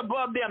rise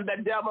above them. The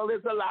devil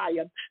is a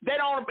liar.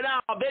 They're not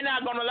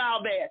going to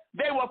allow that.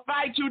 They will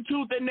fight you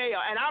tooth and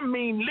nail, and I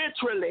mean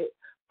literally.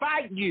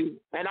 Fight you.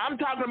 And I'm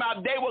talking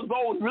about they will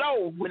go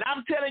low. When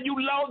I'm telling you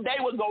low, they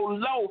will go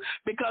low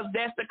because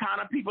that's the kind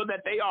of people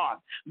that they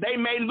are. They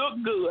may look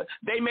good.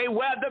 They may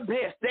wear the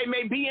best. They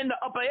may be in the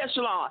upper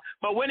echelon.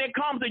 But when it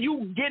comes to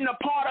you getting a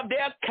part of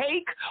their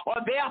cake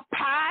or their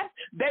pie,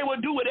 they will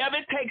do whatever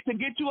it takes to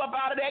get you up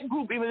out of that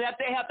group, even if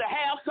they have to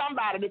have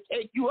somebody to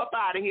take you up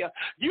out of here.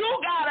 You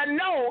got to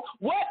know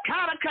what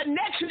kind of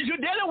connections you're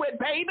dealing with,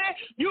 baby.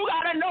 You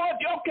got to know if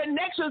your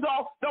connections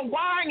are the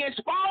wiring is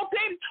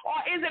faulty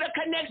or is it a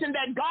connection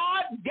that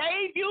God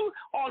gave you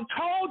or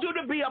told you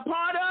to be a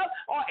part of,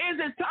 or is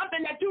it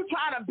something that you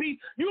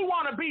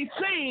want to be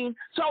seen,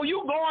 so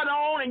you going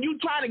on and you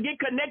trying to get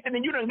connected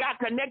and you done got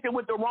connected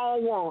with the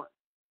wrong one.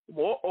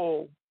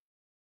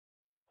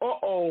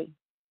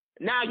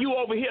 Now you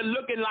over here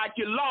looking like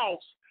you're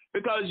lost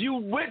because you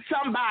with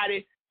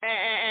somebody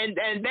and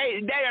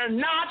they are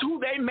not who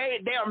they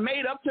are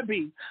made up to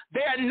be.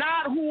 They're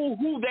not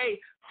who they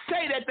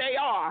say that they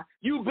are.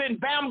 You've been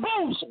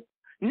bamboozled.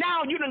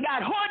 Now you done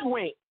got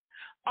hoodwinked.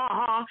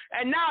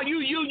 And now you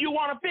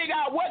want to figure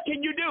out what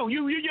can you do.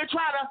 You're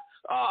trying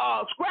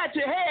to scratch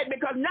your head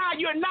because now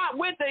you're not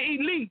with the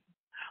elite.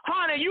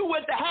 Honey, you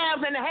with the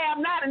haves and the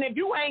have-not, and if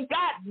you ain't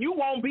got, you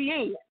won't be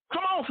in.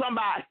 Come on,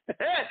 somebody.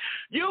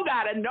 You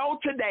got to know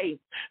today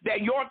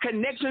that your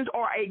connections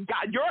are a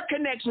God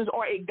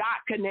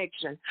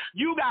connection.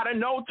 You got to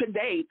know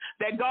today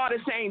that God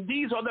is saying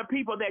these are the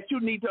people that you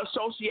need to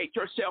associate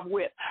yourself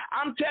with.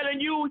 I'm telling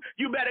you,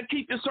 you better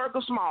keep your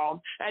circle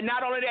small. And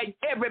not only that,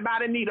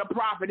 everybody need a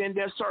prophet in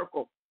their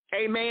circle.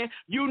 Amen.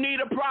 You need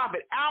a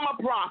prophet. I'm a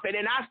prophet,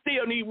 and I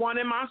still need one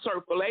in my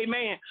circle.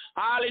 Amen.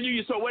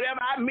 Hallelujah. So whatever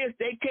I miss,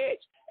 they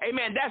catch.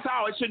 Amen. That's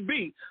how it should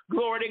be.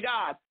 Glory to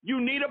God. You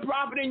need a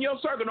prophet in your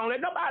circle. Don't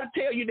let nobody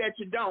tell you that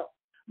you don't.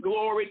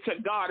 Glory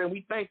to God. And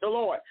we thank the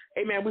Lord.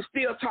 Amen. We're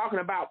still talking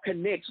about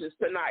connections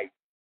tonight.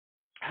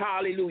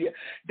 Hallelujah.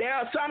 There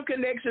are some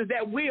connections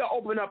that will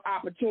open up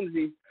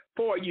opportunities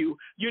for you.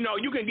 You know,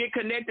 you can get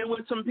connected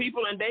with some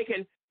people and they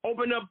can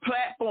open up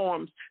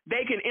platforms.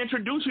 They can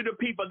introduce you to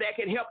people that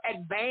can help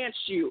advance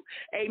you.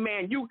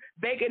 Amen.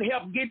 They can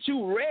help get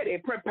you ready,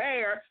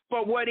 prepare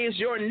for what is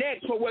your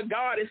next, for what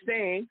God is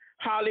saying.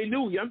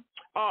 Hallelujah.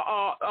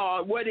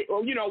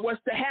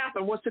 What's to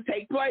happen, what's to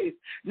take place.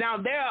 Now,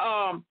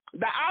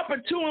 the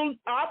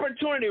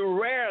opportunity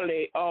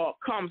rarely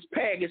comes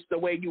packaged the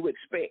way you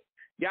expect.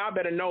 Y'all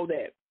better know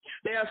that.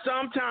 There are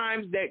some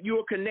times that you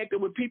are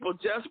connected with people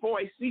just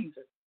for a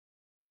season.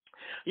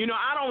 You know,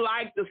 I don't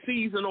like the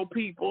seasonal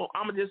people.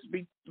 I'm going to just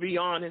be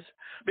honest.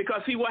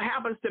 Because, see, what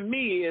happens to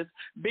me is,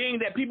 being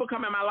that people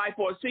come in my life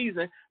for a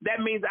season,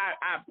 that means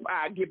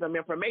I give them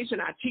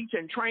information. I teach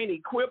and train,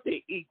 equip,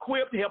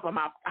 help them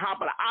out how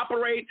to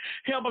operate,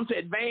 help them to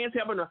advance,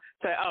 help them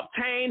to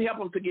obtain, help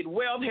them to get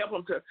wealth, help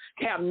them to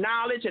have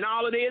knowledge and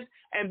all of this.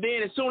 And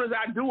then as soon as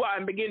I do, I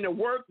begin to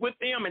work with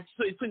them, and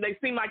so they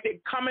seem like they're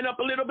coming up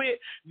a little bit,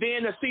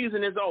 then the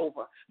season is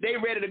over. They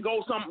ready to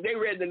go they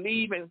ready to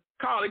leave and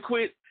call it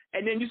quits.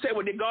 And then you say,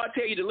 well, did God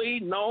tell you to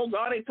leave? No,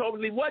 God ain't told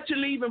me to leave. What you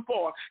leaving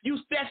for?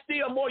 That's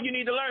still more you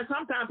need to learn.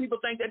 Sometimes people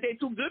think that they're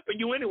too good for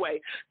you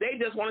anyway. They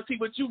just want to see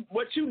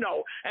what you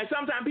know. And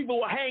sometimes people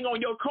will hang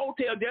on your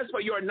coattail just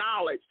for your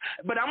knowledge.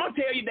 But I'm going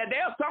to tell you that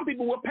there are some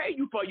people who will pay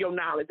you for your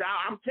knowledge.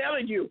 I'm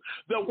telling you,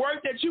 the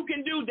work that you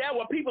can do, there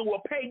were people who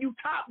will pay you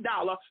top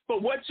dollar for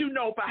what you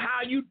know, for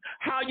how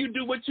you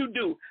do what you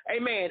do.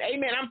 Amen.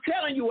 Amen. I'm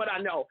telling you what I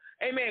know.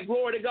 Amen.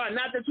 Glory to God.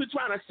 Not that you're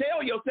trying to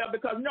sell yourself,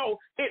 because no,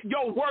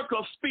 your work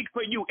will speak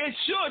for you. It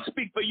should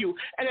speak for you.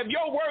 And if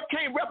your work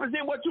can't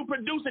represent what you're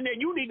producing, then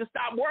you need to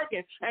stop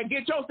working and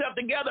get yourself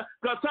together,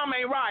 because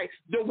something ain't right.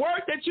 The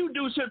work that you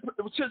do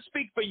should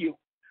speak for you.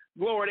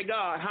 Glory to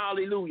God.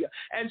 Hallelujah.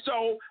 And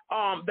so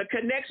the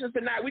connections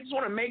tonight, we just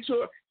want to make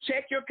sure,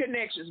 check your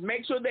connections.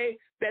 Make sure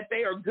that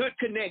they are good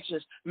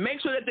connections.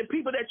 Make sure that the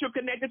people that you're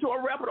connected to are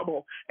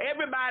reputable.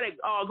 Everybody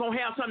going to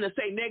have something to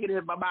say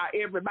negative about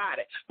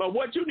everybody. But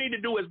what you need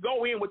to do is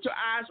go in with your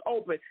eyes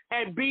open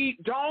and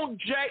don't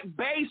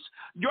base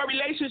your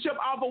relationship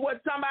off of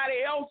what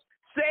somebody else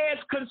says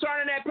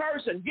concerning that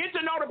person. Get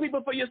to know the people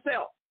for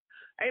yourself.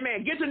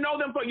 Amen. Get to know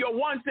them for your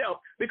one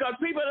self, because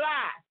people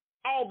lie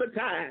all the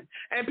time.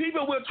 And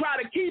people will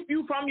try to keep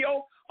you from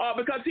your,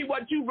 because see,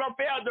 what you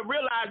failed to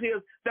realize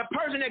is the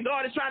person that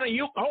God is trying to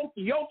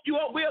yoke you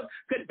up with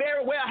could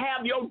very well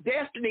have your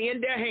destiny in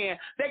their hand.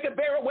 They could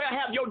very well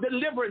have your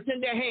deliverance in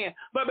their hand.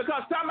 But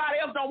because somebody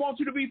else don't want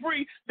you to be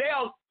free,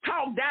 they'll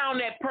talk down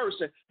that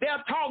person.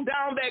 They'll talk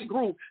down that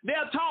group.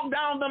 They'll talk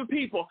down them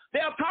people.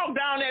 They'll talk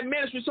down that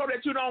ministry so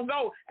that you don't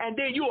go, and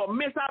then you will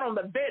miss out on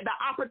the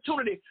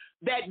opportunity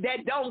that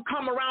don't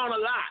come around a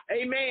lot.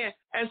 Amen.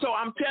 And so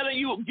I'm telling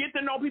you, get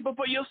to know people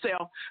for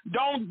yourself.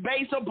 Don't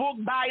base a book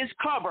by its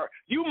cover.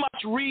 You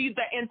must read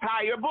the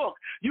entire book.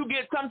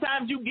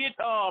 Sometimes you get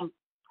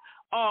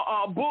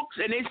books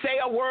and they say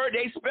a word,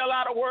 they spell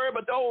out a word,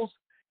 but those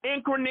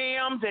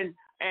acronyms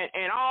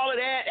and all of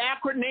that,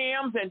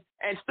 acronyms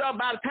and stuff,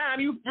 by the time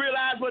you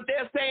realize what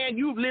they're saying,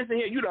 you've listened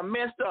here, you done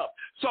messed up.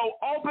 So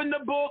open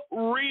the book,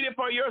 read it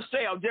for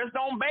yourself. Just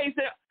don't base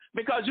it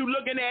because you're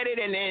looking at it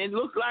and it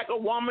looks like a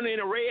woman in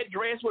a red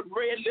dress with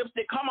red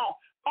lipstick. Come on,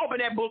 open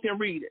that book and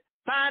read it.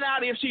 Find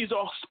out if she's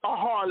a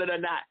harlot or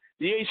not.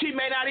 She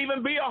may not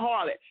even be a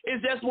harlot.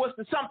 It's just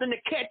something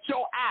to catch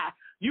your eye.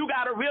 You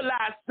got to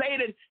realize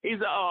Satan is,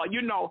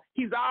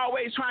 he's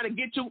always trying to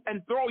get you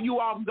and throw you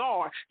off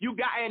guard.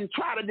 And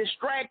try to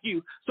distract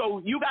you.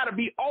 So you got to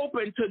be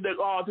open to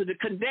the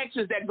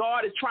connections that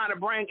God is trying to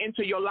bring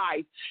into your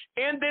life.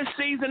 In this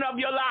season of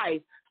your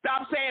life,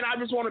 stop saying, I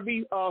just want to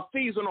be a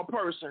seasonal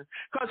person.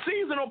 Because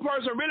seasonal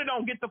person really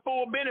don't get the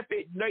full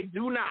benefit. They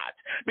do not.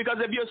 Because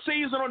if you're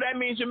seasonal, that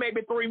means you may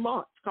be 3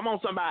 months. Come on,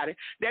 somebody.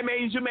 That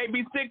means you may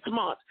be 6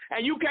 months.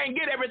 And you can't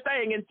get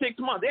everything in 6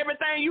 months.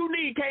 Everything you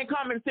need can't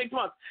come in 6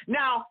 months.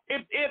 Now,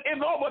 if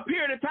over a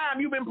period of time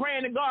you've been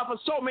praying to God for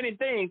so many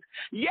things,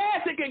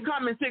 yes, it can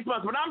come in 6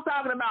 months. But I'm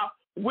talking about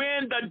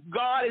when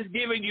God is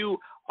giving you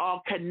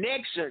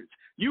connections.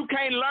 You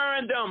can't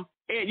learn them.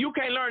 And you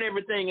can't learn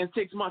everything in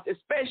 6 months,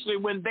 especially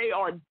when they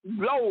are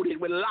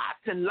loaded with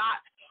lots and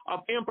lots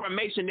of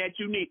information that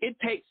you need. It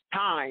takes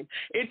time.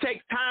 It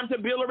takes time to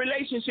build a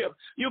relationship.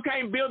 You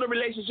can't build a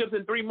relationship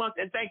in 3 months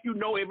and think you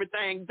know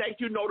everything, think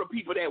you know the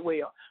people that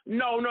well.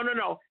 No.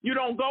 You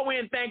don't go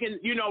in thinking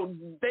you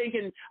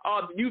thinking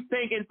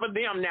for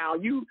them now.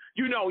 You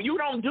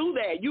don't do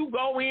that. You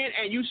go in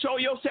and you show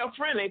yourself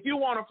friendly. If you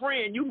want a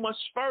friend, you must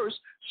first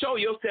show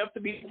yourself to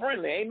be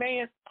friendly.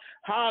 Amen.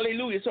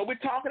 Hallelujah. So we're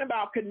talking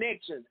about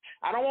connections.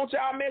 I don't want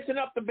y'all messing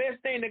up the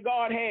best thing that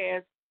God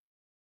have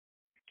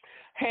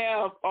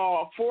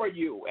for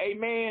you.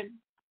 Amen.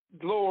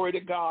 Glory to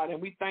God.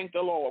 And we thank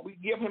the Lord. We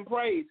give him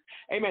praise.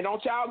 Amen.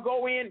 Don't y'all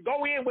go in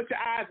with your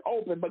eyes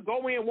open, but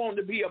go in wanting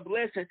to be a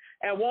blessing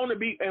and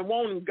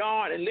wanting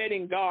God and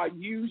letting God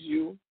use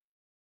you.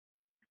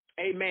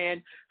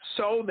 Amen.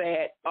 So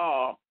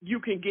that you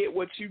can get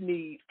what you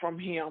need from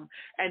him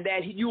and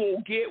that you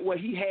will get what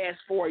he has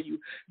for you.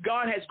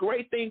 God has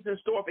great things in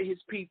store for his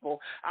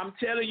people. I'm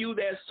telling you,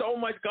 there's so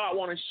much God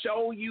want to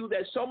show you.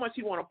 There's so much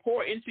he want to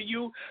pour into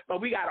you, but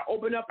we got to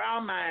open up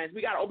our minds.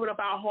 We got to open up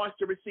our hearts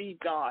to receive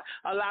God.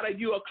 A lot of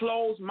you are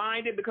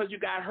closed-minded because you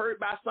got hurt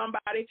by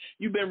somebody.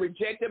 You've been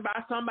rejected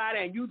by somebody,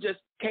 and you just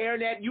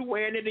carrying that. You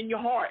wearing it in your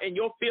heart and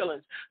your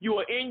feelings. You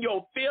are in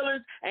your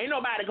feelings. Ain't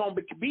nobody going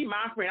to be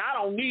my friend. I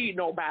don't need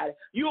nobody.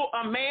 You,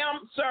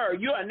 ma'am, sir,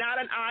 you are not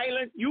an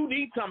island. You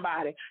need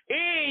somebody.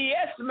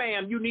 Yes,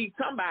 ma'am, you need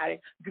somebody.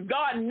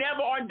 God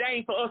never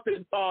ordained for us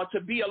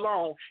to be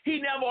alone. He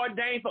never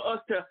ordained for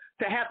us to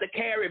have to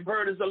carry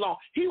burdens alone.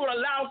 He will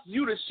allow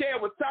you to share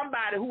with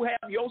somebody who has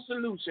your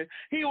solution.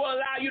 He will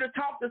allow you to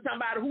talk to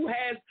somebody who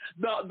has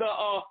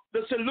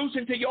the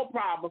solution to your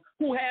problem,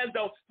 who has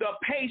the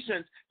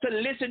patience to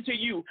listen to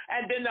you,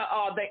 and then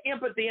the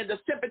empathy and the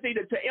sympathy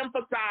to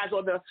emphasize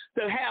or to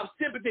have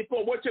sympathy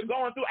for what you're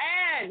going through.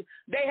 And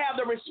they have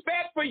the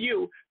respect for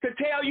you to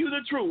tell you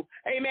the truth.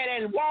 Amen.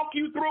 And walk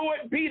you through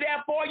it, be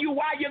there for you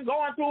while you're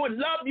going through it,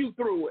 love you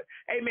through it.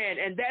 Amen.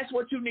 And that's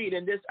what you need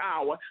in this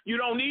hour. You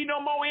don't need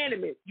no more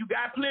enemies. You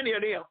got plenty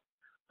of them.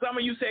 Some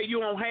of you say you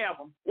don't have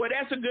them. Well,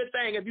 that's a good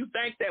thing if you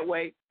think that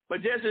way.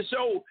 But just to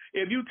show,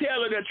 if you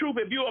tell her the truth,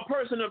 if you're a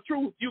person of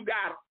truth, you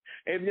got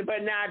them.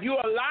 But now, if you're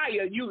a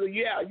liar, you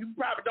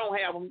probably don't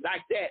have them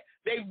like that.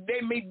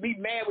 They may be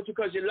mad with you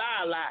because you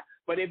lie a lot.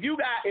 But if you're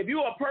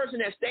a person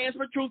that stands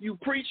for truth, you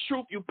preach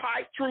truth, you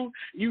pipe truth,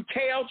 you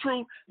tell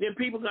truth, then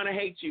people are gonna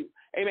hate you.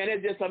 Amen.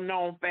 That's just a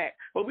known fact.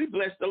 But we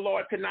bless the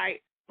Lord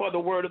tonight for the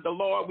word of the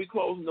Lord. We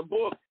closing the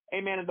book.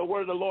 Amen. And the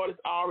word of the Lord is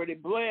already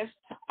blessed.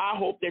 I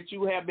hope that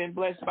you have been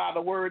blessed by the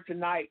word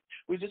tonight.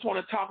 We just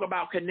want to talk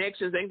about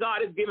connections, and God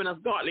has given us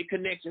godly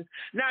connections,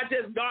 not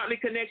just godly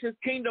connections,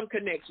 kingdom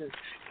connections.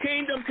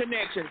 Kingdom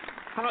connections.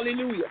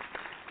 Hallelujah.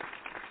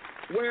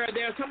 Where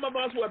there are some of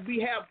us where we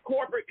have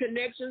corporate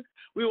connections.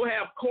 We will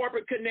have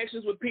corporate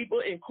connections with people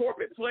in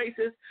corporate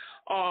places,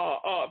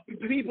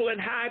 people in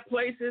high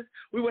places.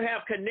 We will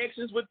have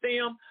connections with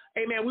them.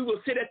 Amen. We will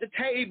sit at the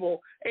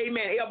table,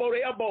 amen, elbow to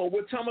elbow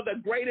with some of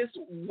the greatest,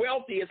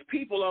 wealthiest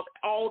people of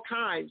all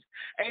times.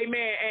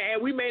 Amen.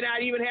 And we may not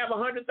even have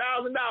 $100,000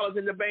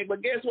 in the bank,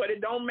 but guess what? It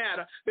don't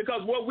matter,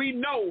 because what we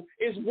know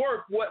is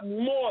worth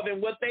more than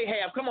what they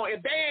have. Come on,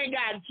 if they ain't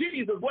got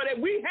Jesus, what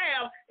we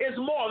have is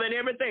more than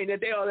everything that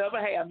they'll ever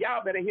have.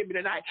 Y'all better hear me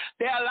tonight.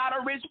 There are a lot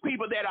of rich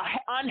people that are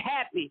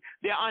unhappy.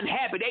 They're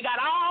unhappy. They got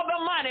all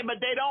the money,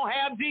 but they don't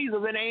have Jesus,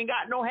 and they ain't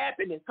got no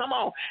happiness. Come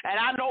on. And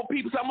I know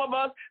people, some of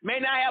us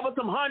may not have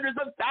some hundreds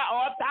of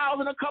or a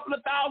thousand, a couple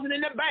of thousand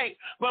in the bank,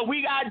 but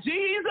we got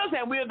Jesus,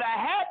 and we're the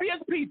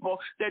happiest people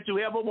that you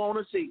ever want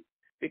to see,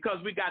 because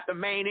we got the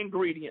main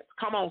ingredients.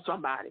 Come on,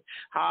 somebody.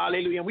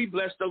 Hallelujah. And we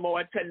bless the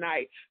Lord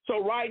tonight.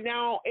 So right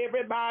now,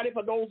 everybody,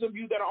 for those of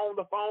you that are on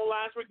the phone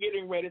lines, we're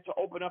getting ready to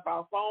open up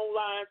our phone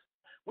lines.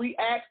 We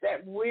ask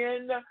that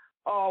when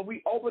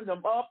we open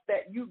them up,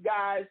 that you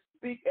guys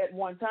speak at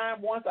one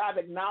time. Once I've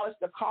acknowledged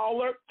the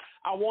caller,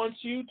 I want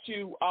you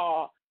to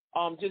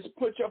just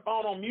put your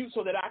phone on mute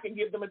so that I can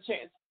give them a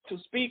chance to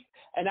speak,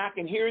 and I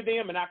can hear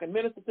them, and I can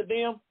minister to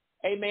them.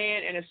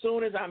 Amen. And as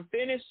soon as I'm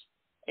finished,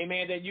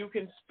 amen, then you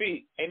can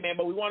speak. Amen.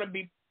 But we want to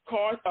be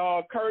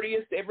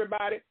courteous to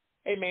everybody.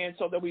 Amen.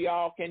 So that we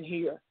all can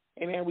hear.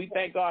 Amen. We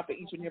thank God for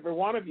each and every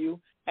one of you.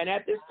 And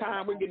at this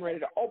time, we're getting ready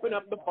to open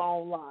up the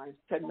phone lines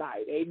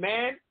tonight.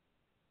 Amen.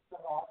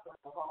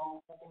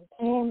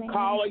 Amen.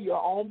 Caller, you're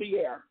on the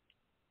air.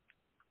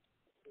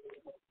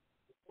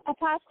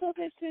 Apostle,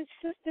 this is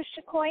Sister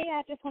Shakoya.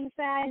 I just want to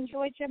say I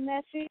enjoyed your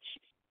message,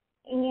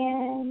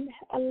 and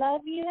I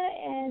love you,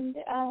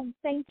 and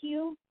thank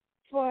you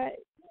for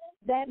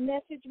that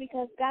message,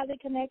 because godly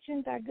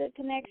connections are good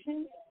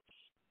connections.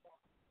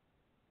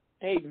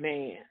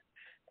 Amen.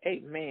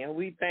 Amen.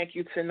 We thank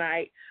you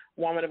tonight,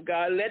 woman of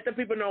God. Let the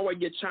people know where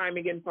you're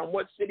chiming in from,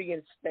 what city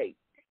and state.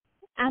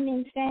 I'm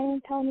in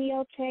San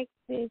Antonio,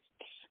 Texas,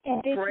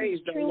 and this Praise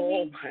is the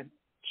Lord.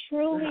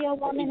 truly a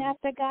woman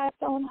after God's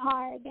own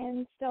heart,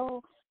 and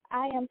so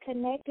I am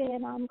connected,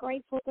 and I'm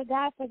grateful to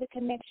God for the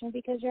connection,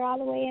 because you're all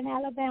the way in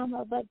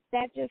Alabama, but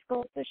that just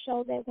goes to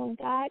show that when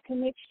God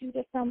connects you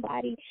to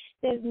somebody,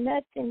 there's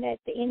nothing that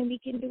the enemy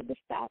can do to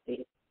stop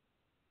it.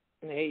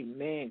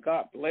 Amen.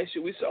 God bless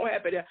you. We're so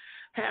happy to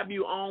have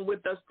you on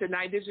with us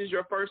tonight. This is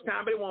your first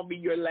time, but it won't be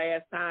your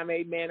last time.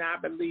 Amen. I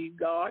believe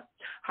God.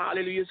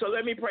 Hallelujah. So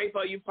let me pray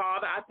for you,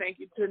 Father. I thank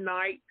you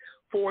tonight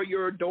for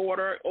your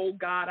daughter. Oh,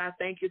 God, I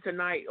thank you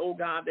tonight, oh,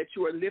 God, that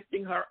you are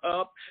lifting her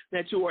up,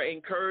 that you are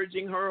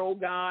encouraging her, oh,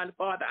 God.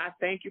 Father, I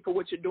thank you for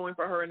what you're doing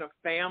for her and her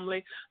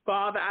family.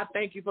 Father, I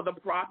thank you for the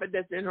prophet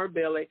that's in her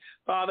belly.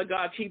 Father,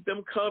 God, keep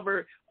them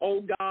covered,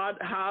 oh, God.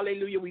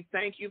 Hallelujah. We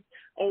thank you,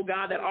 oh,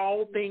 God, that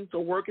all things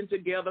are working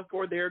together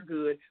for their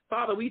good.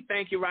 Father, we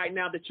thank you right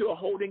now that you are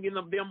holding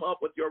them up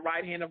with your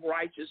right hand of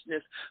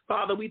righteousness.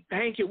 Father, we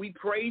thank you. We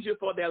praise you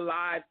for their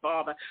lives,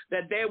 Father,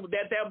 that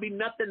there'll be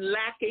nothing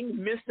lacking,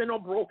 missing,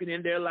 or broken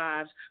in their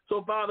lives.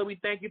 So, Father, we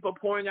thank you for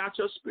pouring out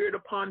your spirit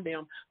upon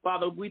them.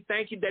 Father, we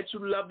thank you that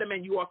you love them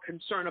and you are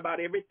concerned about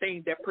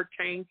everything that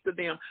pertains to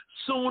them.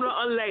 Sooner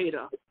or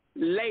later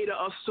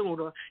or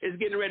sooner, is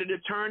getting ready to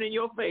turn in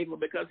your favor,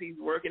 because he's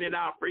working it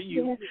out for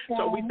you. Yes,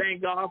 so we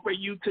thank God for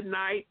you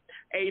tonight.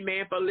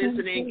 Amen, for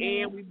listening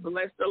in. We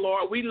bless the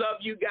Lord. We love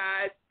you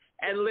guys.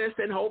 And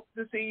listen, hope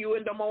to see you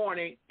in the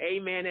morning.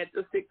 Amen. At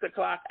the 6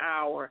 o'clock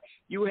hour.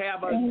 You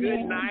have a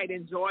good night.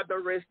 Enjoy the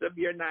rest of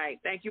your night.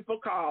 Thank you for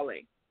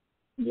calling.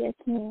 Yes,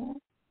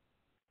 ma'am.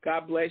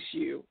 God bless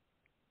you.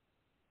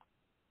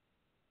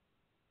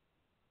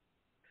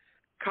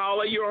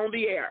 Caller, you're on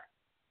the air.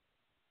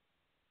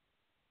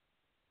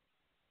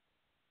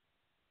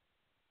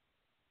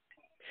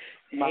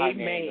 My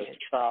name is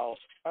Charles,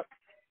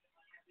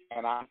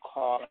 and I'm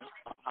calling.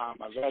 I'm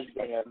a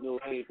resident of New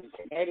Haven,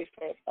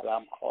 Connecticut, but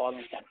I'm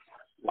calling from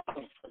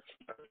Washington,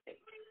 State.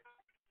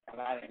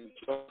 And I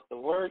enjoyed the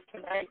word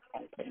tonight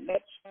on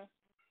connection.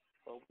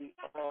 But we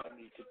all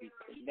need to be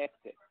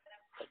connected.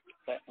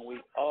 And we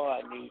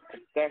all need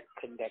that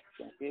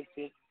connection,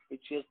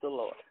 which is the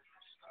Lord.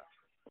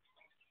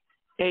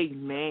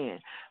 Amen.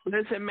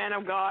 Listen, man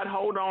of God,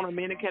 hold on a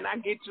minute. Can I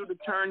get you to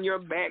turn your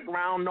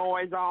background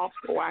noise off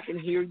so I can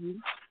hear you?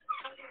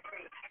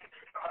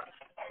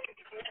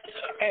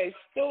 Hey,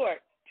 Stuart,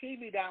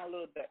 TV down a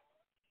little bit.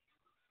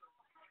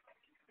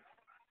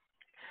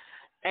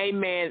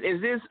 Amen.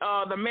 Is this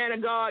the man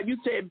of God? You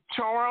said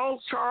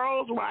Charles,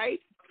 right?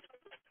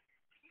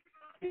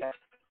 Yes.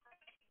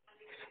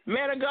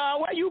 Man of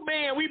God, where you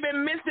been? We've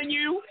been missing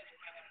you.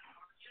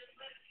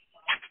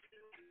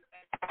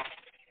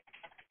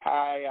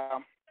 I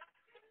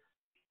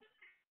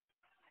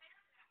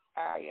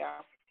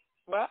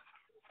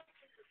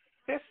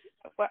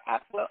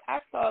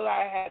thought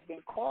I had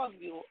been calling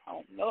you. I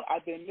don't know.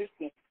 I've been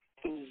missing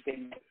Tuesday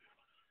night.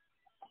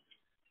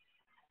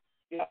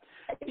 Yeah.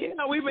 You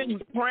know, we've been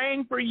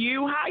praying for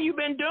you. How you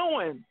been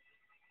doing?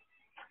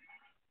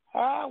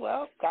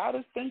 Well, God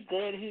has been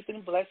good. He's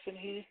been blessing.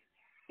 He's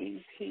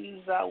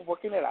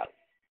working it out.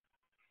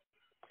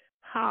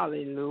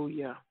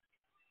 Hallelujah.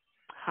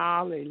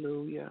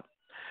 Hallelujah.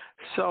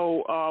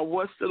 So,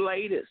 what's the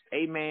latest?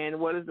 Amen.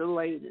 What is the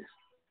latest?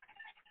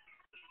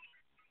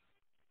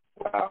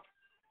 Well,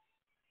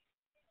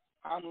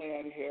 I'm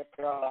laying here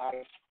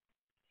paralyzed.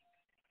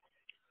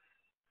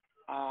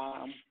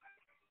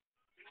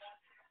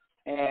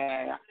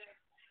 And,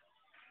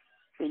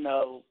 you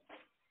know,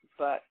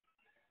 but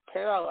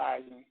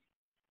paralyzing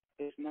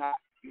is not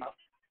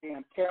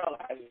being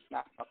paralyzed is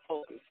not my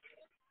focus.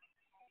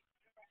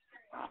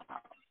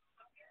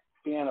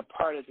 Being a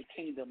part of the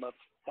kingdom of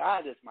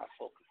God is my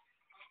focus.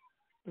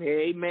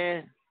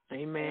 Amen.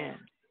 Amen.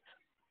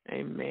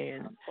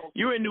 Amen.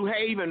 You're in New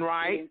Haven,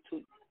 right?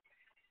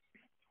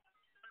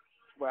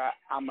 Well,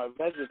 I'm a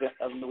resident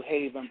of New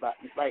Haven, but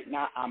right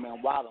now I'm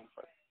in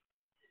Wallingford.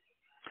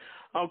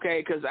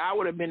 Okay, because I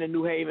would have been in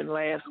New Haven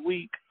last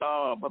week,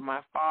 but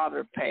my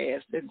father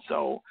passed, and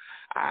so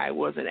I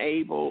wasn't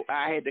able.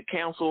 I had to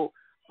cancel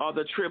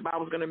the trip. I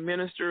was going to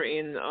minister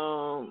in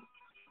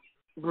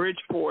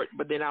Bridgeport,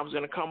 but then I was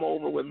going to come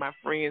over with my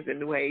friends in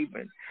New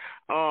Haven.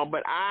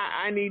 But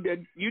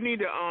you need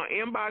to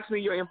inbox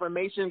me your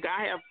information.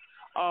 I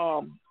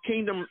have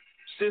Kingdom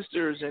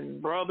sisters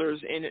and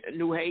brothers in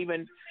New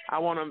Haven. I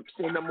want to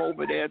send them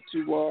over there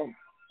to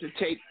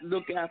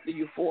look after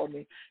you for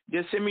me.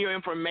 Just send me your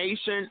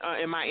information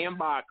in my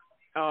inbox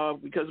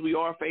because we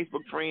are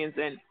Facebook friends,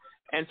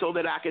 and so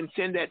that I can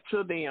send that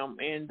to them,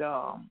 and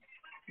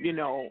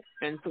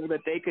and so that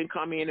they can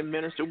come in and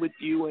minister with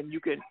you, and you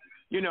can,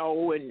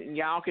 and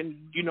y'all can,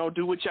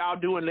 do what y'all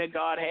do and let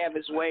God have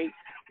His way.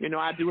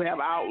 I do have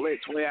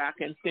outlets where I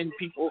can send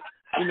people,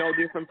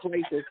 different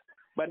places.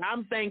 But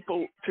I'm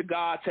thankful to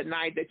God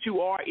tonight that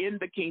you are in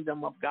the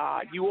kingdom of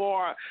God. You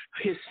are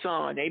His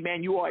son.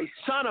 Amen. You are a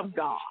son of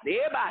God.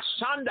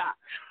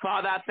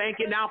 Father, I thank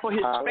you now for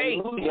His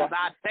faith. Father,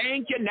 I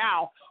thank you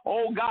now,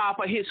 oh God,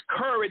 for His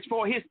courage,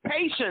 for His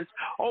patience,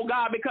 oh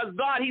God, because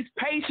God, He's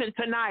patient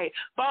tonight.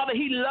 Father,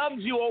 He loves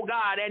you, oh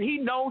God, and He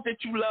knows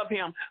that you love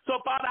Him. So,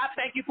 Father, I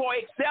thank you for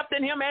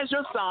accepting Him as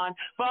your son.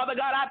 Father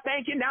God, I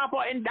thank you now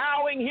for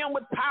endowing Him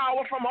with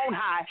power from on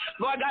high.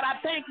 Lord God, I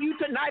thank you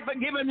tonight for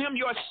giving Him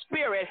your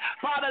spirit.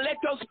 Father, let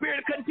your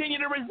spirit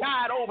continue to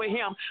reside over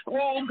him.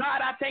 Oh,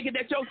 God, I thank you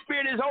that your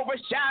spirit is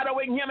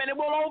overshadowing him and it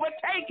will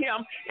overtake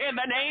him in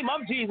the name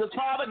of Jesus.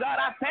 Father, God,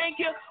 I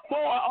thank you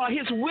for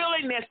his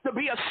willingness to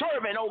be a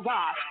servant, oh,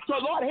 God. So,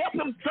 Lord, help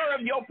him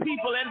serve your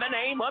people in the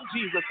name of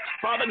Jesus.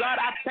 Father, God,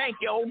 I thank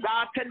you, oh,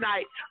 God,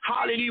 tonight.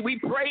 Hallelujah.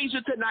 We praise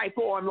you tonight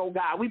for him, oh,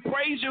 God. We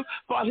praise you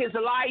for his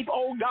life,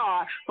 oh,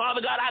 God.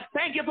 Father, God, I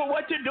thank you for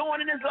what you're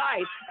doing in his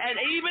life. And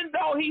even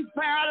though he's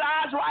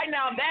paralyzed right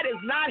now, that is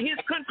not his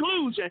conclusion.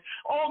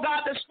 Oh,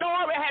 God, the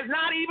story has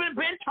not even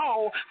been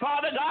told.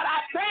 Father God, I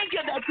thank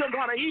you that you're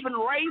going to even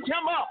raise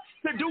him up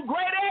to do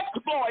great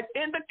exploits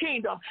in the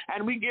kingdom.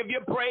 And we give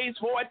you praise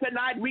for it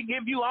tonight. We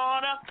give you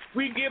honor.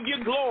 We give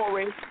you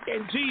glory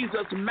in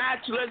Jesus'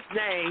 matchless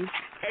name.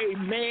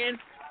 Amen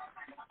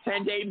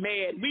and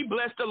amen. We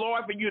bless the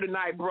Lord for you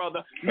tonight,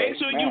 brother. Make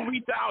sure you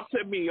reach out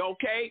to me,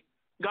 okay?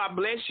 God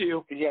bless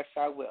you. Yes,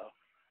 I will.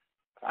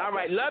 All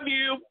right. Love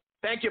you.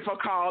 Thank you for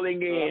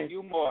calling in. Love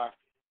you more.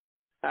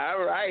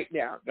 All right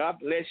now. God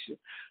bless you.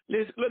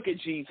 Let's look at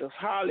Jesus.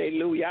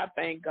 Hallelujah. I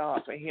thank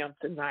God for him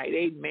tonight.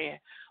 Amen.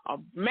 A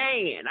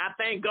man. I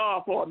thank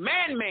God for a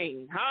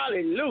man.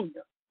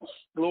 Hallelujah.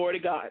 Glory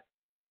to God.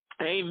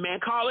 Amen.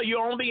 Caller, you're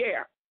on the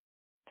air.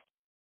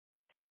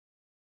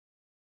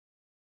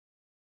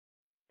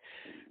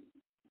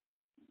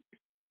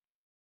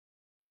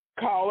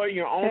 Caller,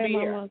 you're on the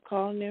air. I'm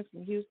calling in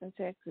from Houston,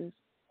 Texas.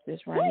 This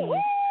right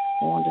here.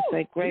 I wanted to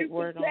say great Houston,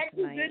 word on Texas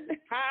tonight. in the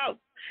house.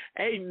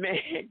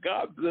 Amen.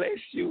 God bless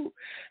you.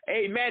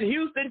 Amen.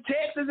 Houston,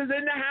 Texas is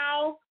in the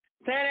house.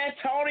 San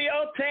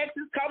Antonio,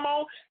 Texas, come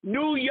on.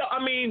 New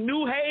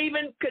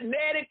Haven,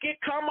 Connecticut,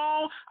 come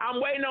on.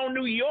 I'm waiting on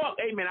New York.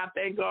 Amen. I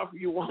thank God for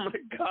you, woman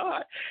of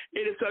God.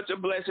 It is such a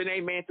blessing,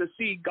 amen, to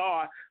see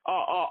God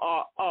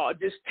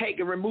just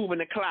removing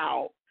the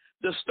cloud.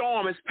 The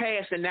storm is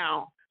passing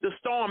now. The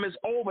storm is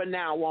over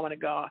now, woman of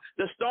God.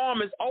 The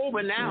storm is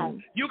over now.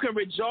 You can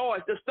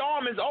rejoice. The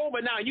storm is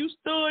over now. You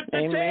stood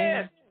the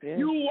test. Yes.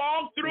 You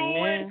walked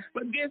through it,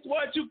 but guess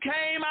what? You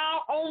came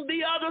out on the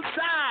other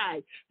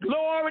side.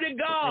 Glory to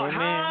God.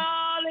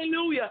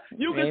 Hallelujah.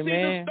 You can see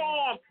the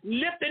storm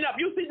lifting up.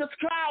 You see the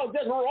clouds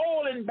just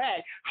rolling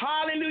back.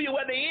 Hallelujah.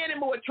 Where the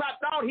enemy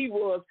thought he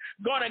was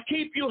going to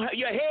keep your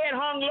head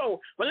hung low.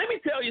 But let me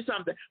tell you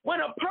something. When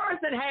a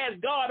person has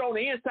God on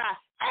the inside,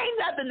 ain't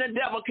nothing the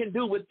devil can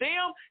do with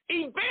them.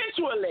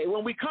 Eventually,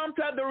 when we come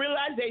to the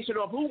realization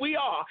of who we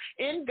are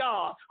in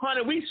God,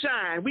 honey, we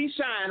shine, we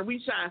shine, we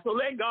shine. So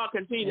let God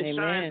continue to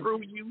shine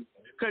through you.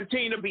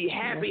 Continue to be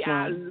happy. Yes,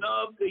 I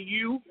love the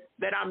you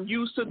that I'm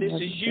used to. This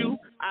is you.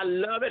 I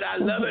love it. I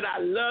love it. I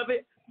love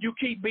it. You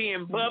keep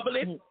being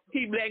bubbly.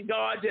 Keep letting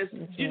God just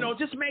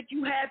make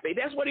you happy.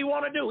 That's what he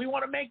want to do. He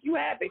want to make you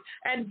happy.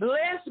 And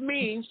blessed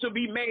means to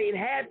be made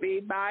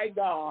happy by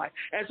God.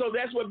 And so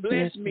that's what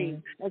blessed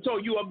means. And so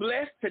you are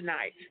blessed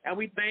tonight. And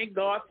we thank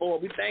God for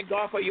it. We thank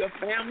God for your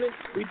family.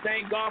 We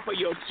thank God for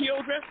your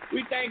children.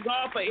 We thank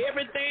God for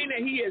everything that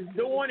he is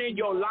doing in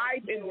your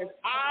life in this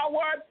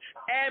hour.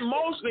 And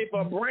mostly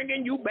for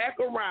bringing you back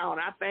around.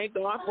 I thank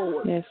God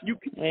for it. Yes. You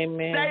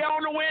Amen. Stay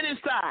on the winning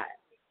side.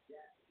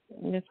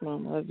 Yes,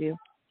 Mom. Love you.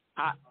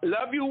 I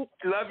love you.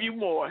 Love you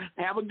more.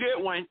 Have a good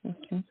one.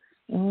 Okay.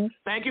 Mm-hmm.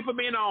 Thank you for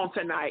being on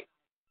tonight.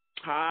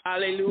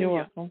 Hallelujah. You're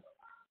welcome.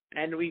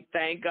 And we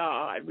thank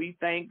God. We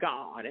thank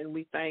God. And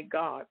we thank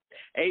God.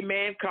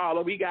 Amen,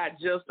 Carla. We got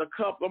just a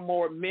couple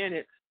more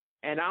minutes,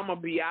 and I'm going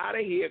to be out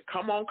of here.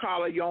 Come on,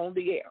 Carla. You're on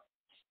the air.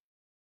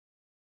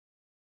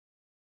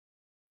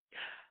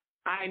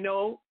 I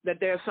know that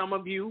there are some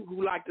of you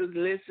who like to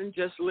listen,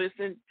 just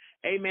listen.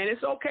 Amen.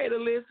 It's okay to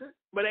listen,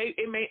 but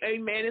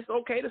amen, it's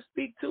okay to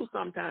speak too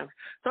sometimes.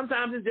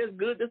 Sometimes it's just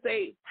good to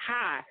say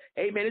hi.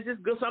 Amen. It's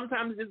just good.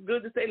 Sometimes it's just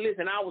good to say,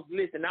 listen, I was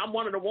listening. I'm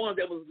one of the ones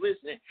that was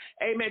listening.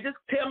 Amen. Just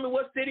tell me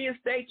what city and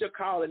state you're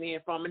calling in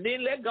from, and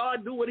then let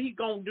God do what he's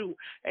going to do.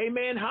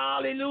 Amen.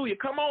 Hallelujah.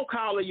 Come on,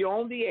 caller. You're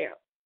on the air.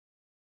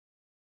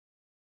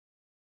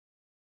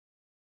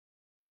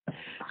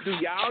 Do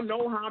y'all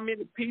know how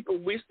many people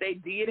wish they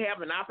did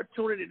have an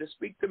opportunity to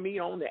speak to me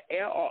on the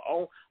air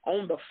or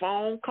on the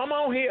phone? Come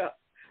on here.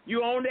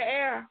 You on the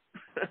air.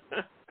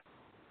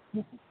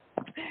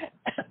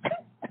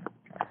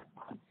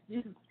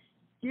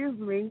 Excuse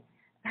me.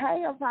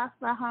 Hey,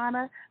 Apostle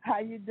Hannah. How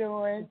you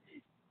doing?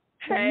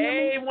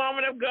 Hey,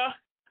 woman of God.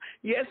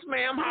 Yes,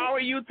 ma'am. How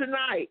are you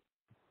tonight?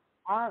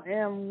 I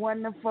am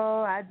wonderful.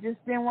 I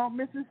just didn't want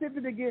Mississippi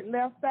to get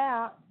left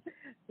out.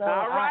 So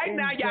all right,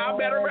 now y'all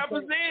better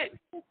represent.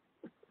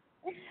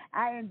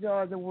 I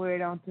enjoy the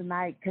word on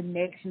tonight,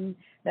 connection.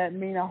 That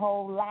means a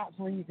whole lot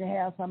when you can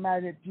have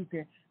somebody that you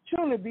can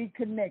truly be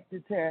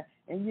connected to,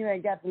 and you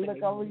ain't got to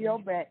look over your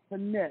back for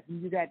nothing.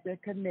 You got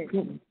that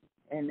connection.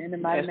 And in the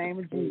mighty name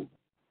of Jesus.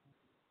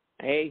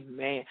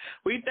 Amen.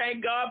 We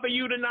thank God for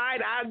you tonight.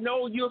 I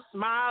know you're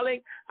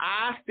smiling.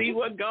 I see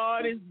what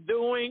God is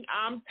doing.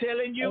 I'm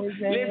telling you.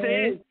 Amen. Listen,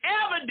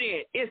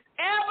 it's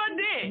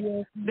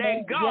evident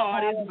that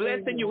God is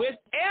blessing you. It's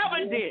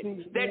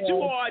evident that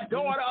you are a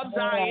daughter of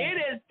Zion.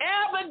 It is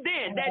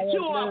evident that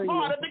you are a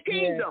part of the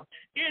kingdom.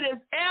 It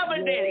is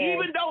evident,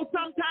 even though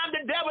sometimes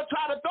the devil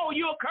try to throw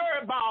you a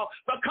curveball,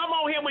 but come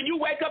on here, when you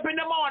wake up in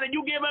the morning,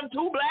 you give him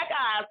two black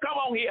eyes. Come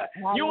on here.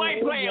 You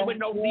ain't playing with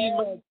no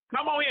demons.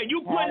 Come on here.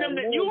 You putting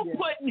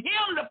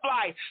him to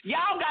flight.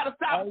 Y'all got to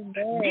stop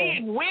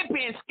getting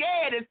wimpy and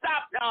scared and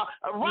stop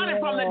running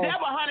from the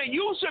devil, honey.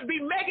 You should be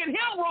making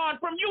him run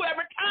from you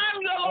every time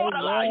the Lord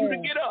allow you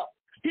to get up.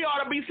 He ought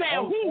to be saying,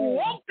 who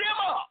woke them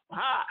up?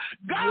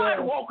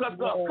 God woke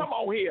us up. Come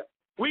on here.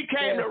 We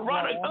came to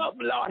run up.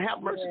 Lord,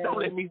 have mercy.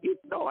 Don't let me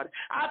get started.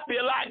 I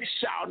feel like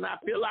shouting.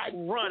 I feel like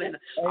running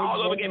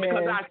all over again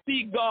because I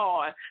see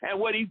God and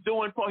what he's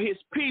doing for his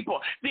people.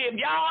 See, if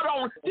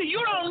y'all you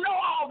don't know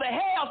all the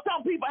hell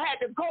some people had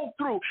to go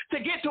through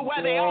to get to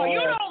where they are.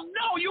 You don't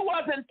know. You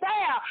wasn't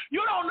there.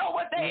 You don't know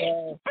what they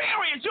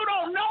experienced. You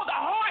don't know the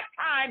hard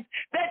times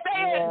that they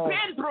had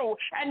been through.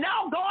 And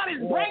now God is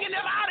bringing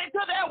them out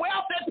into their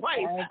wealthy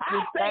place.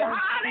 I say,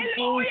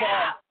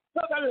 hallelujah.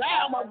 To the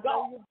Lamb of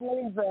God.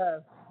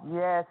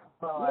 Yes,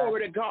 Lord.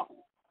 Glory to God.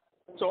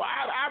 So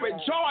I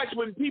rejoice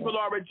when people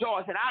are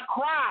rejoicing. I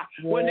cry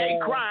when they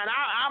crying.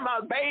 I'm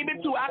a baby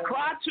too. I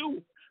cry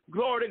too.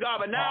 Glory to God.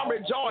 But now I'm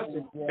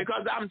rejoicing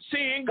because I'm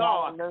seeing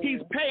God.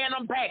 He's paying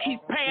them back. He's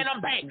paying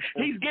them back.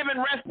 He's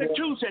giving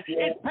restitution.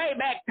 It's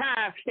payback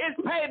time. It's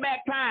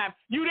payback time.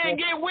 You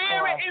didn't get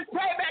weary. It's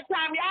payback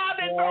time. Y'all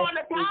didn't throw in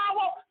the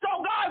towel.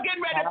 So God's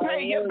getting ready to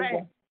pay you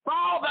back. For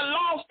all the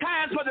lost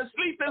times, for the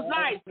sleepless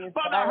nights,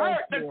 for the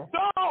hurt,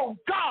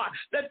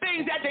 the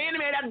things that the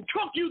enemy that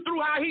took you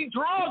through, how he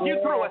drove you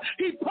through it.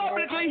 He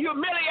publicly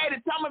humiliated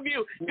some of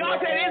you.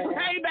 God said it's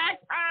payback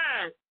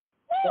time.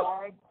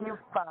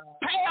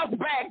 Pay us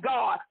back,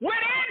 God, with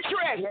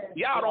interest.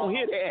 Y'all don't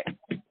hear that.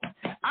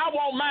 I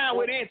want mine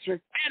with interest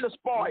and the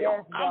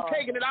spoil. I'm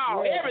taking it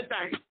all,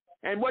 everything.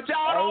 And what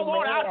y'all don't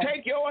want, I'll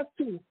take yours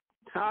too.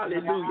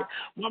 Hallelujah.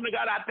 Woman of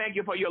God, I thank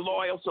you for your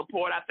loyal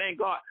support. I thank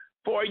God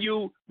for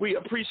you. We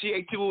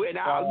appreciate you and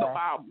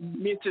our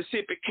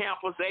Mississippi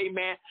campus.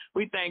 Amen.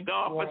 We thank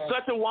God for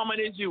such a woman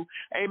as you.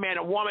 Amen.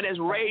 A woman that's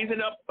raising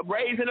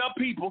up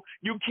people.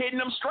 You kidding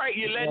them straight.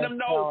 You're letting them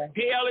know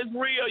hell is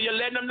real. You're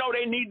letting them know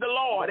they need the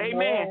Lord.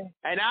 Amen.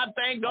 And I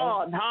thank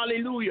God.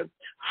 Hallelujah.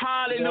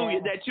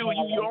 Hallelujah. That you're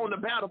on the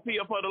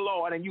battlefield for the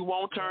Lord and you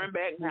won't turn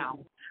back now.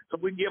 So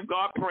we give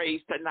God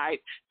praise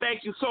tonight.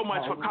 Thank you so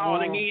much for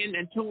calling in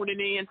and tuning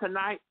in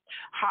tonight.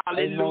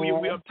 Hallelujah.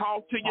 We'll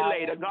talk to you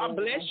later. God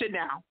bless you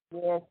now.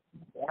 Yes.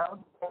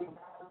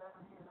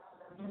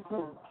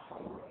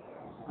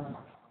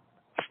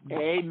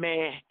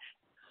 Amen.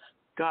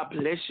 God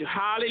bless you.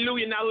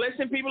 Hallelujah. Now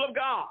listen, people of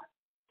God.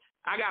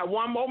 I got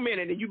one more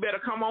minute, and you better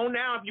come on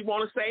now if you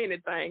want to say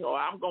anything, or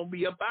I'm going to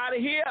be up out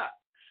of here.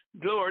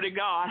 Glory to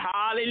God.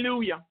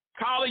 Hallelujah.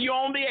 Calling you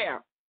on the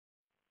air.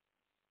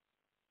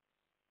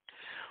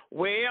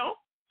 Well,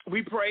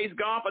 we praise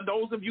God for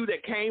those of you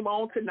that came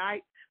on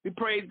tonight. We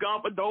praise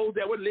God for those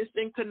that were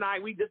listening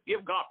tonight. We just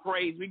give God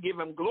praise. We give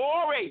him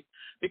glory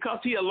because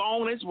he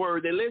alone is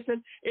worthy.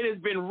 Listen, it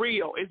has been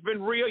real. It's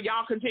been real.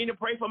 Y'all continue to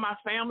pray for my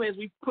family as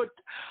we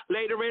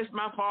lay to rest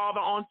my father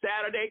on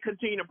Saturday.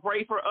 Continue to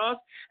pray for us.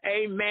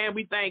 Amen.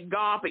 We thank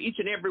God for each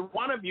and every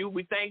one of you.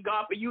 We thank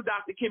God for you,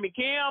 Dr. Kimmy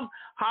Kim.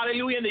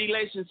 Hallelujah. And the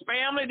Elations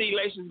family, the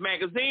Elations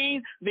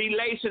magazine, the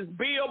Elations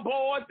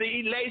billboard, the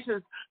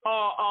Elations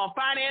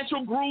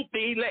financial group.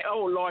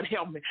 Oh, Lord,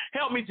 help me.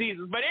 Help me,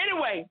 Jesus. But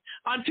anyway,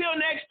 until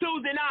next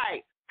Tuesday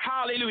night,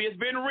 hallelujah, it's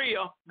been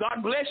real.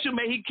 God bless you.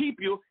 May he keep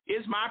you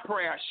is my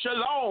prayer.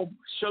 Shalom,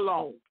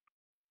 shalom.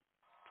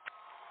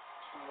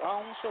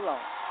 Shalom, shalom.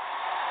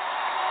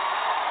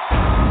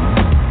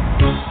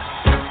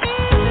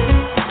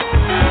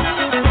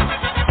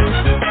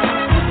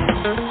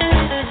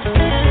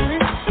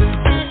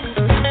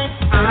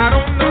 I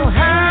don't know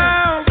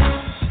how,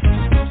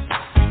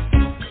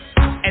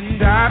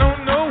 and I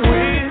don't know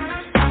when.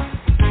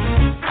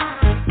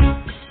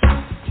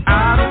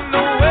 I don't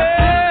know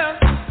where,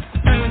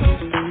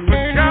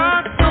 but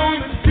God's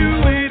gonna do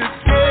it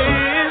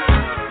again.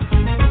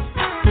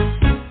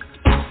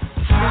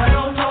 I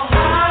don't know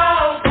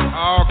how.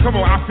 Oh, come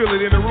on, I feel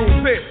it in the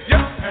room. Say it. Yep.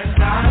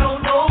 And I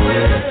don't know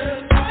where.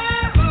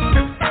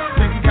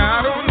 And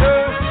I don't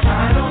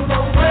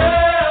know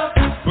where,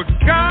 but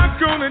God's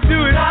gonna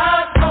do it.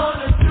 God's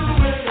gonna do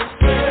it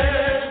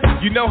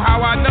again. You know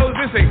how I know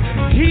this ain't.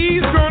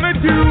 He's gonna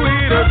do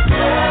it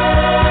again.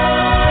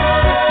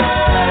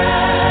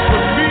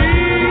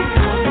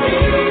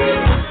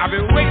 I've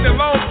been waiting a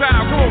long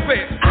time. Come on, say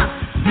it.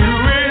 You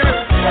will.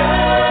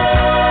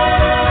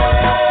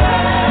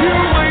 You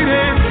wait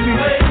and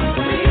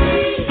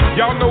see.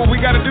 Y'all know what we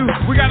gotta do.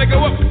 We gotta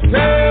go up.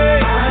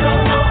 Hey. I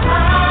don't know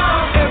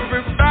how.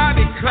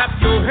 Everybody clap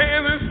your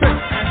hands and say.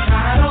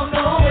 I don't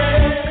know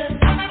when.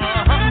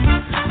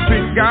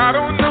 Think I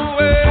don't know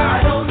where.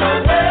 I don't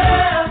know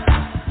where.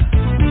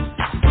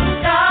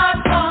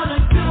 God's gonna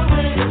do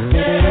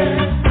it.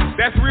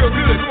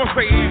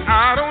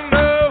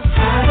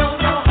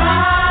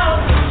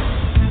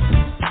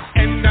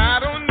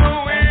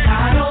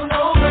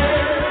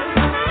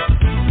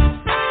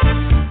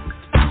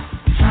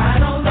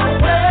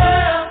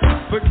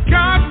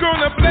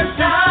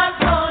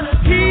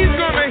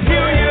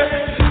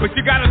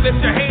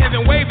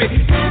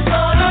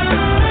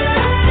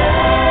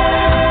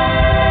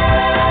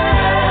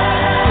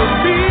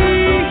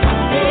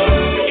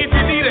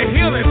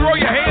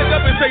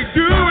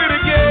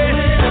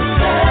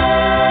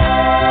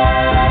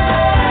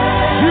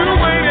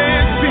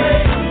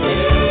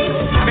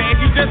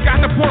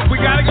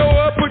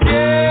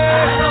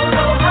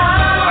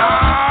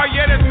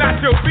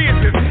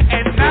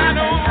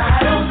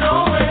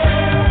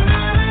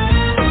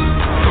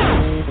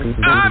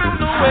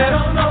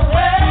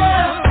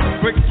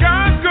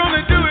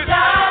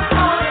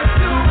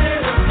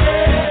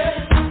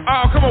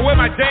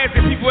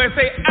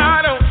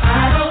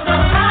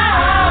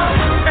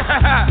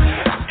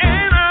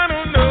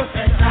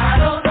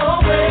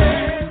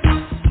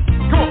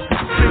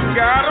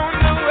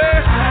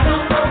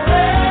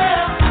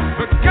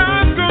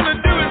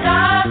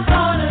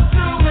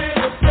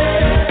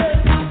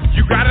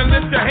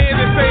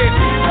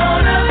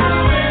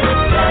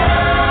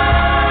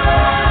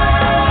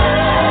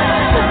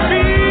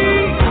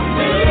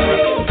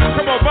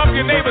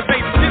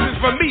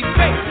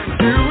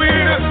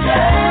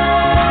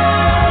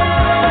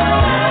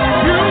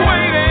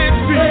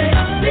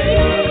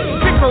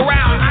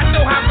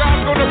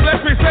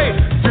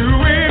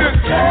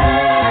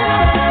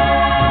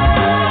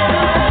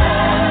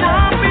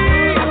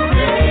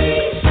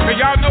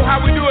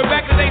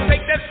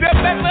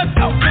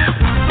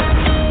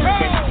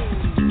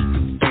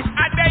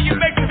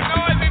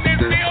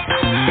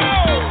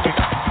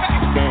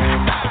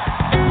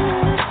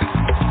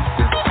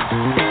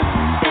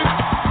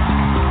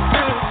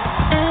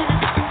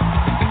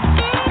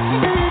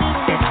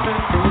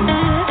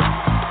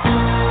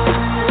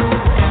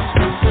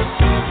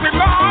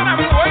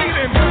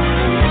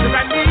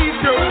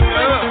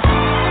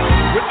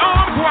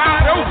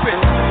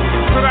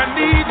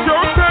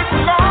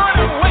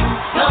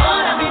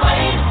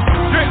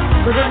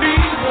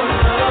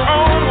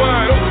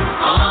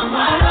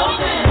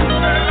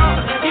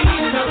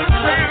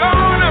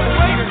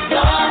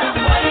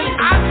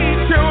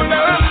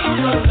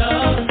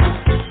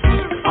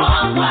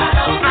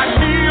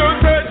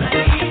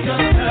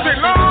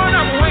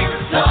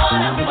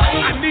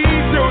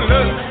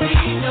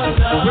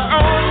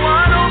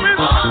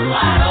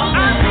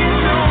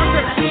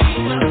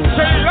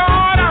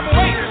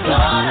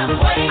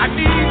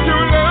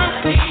 your love.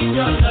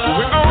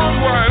 We're all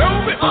wide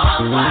open.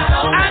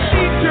 I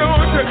need your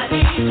touch.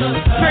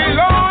 Say,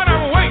 Lord,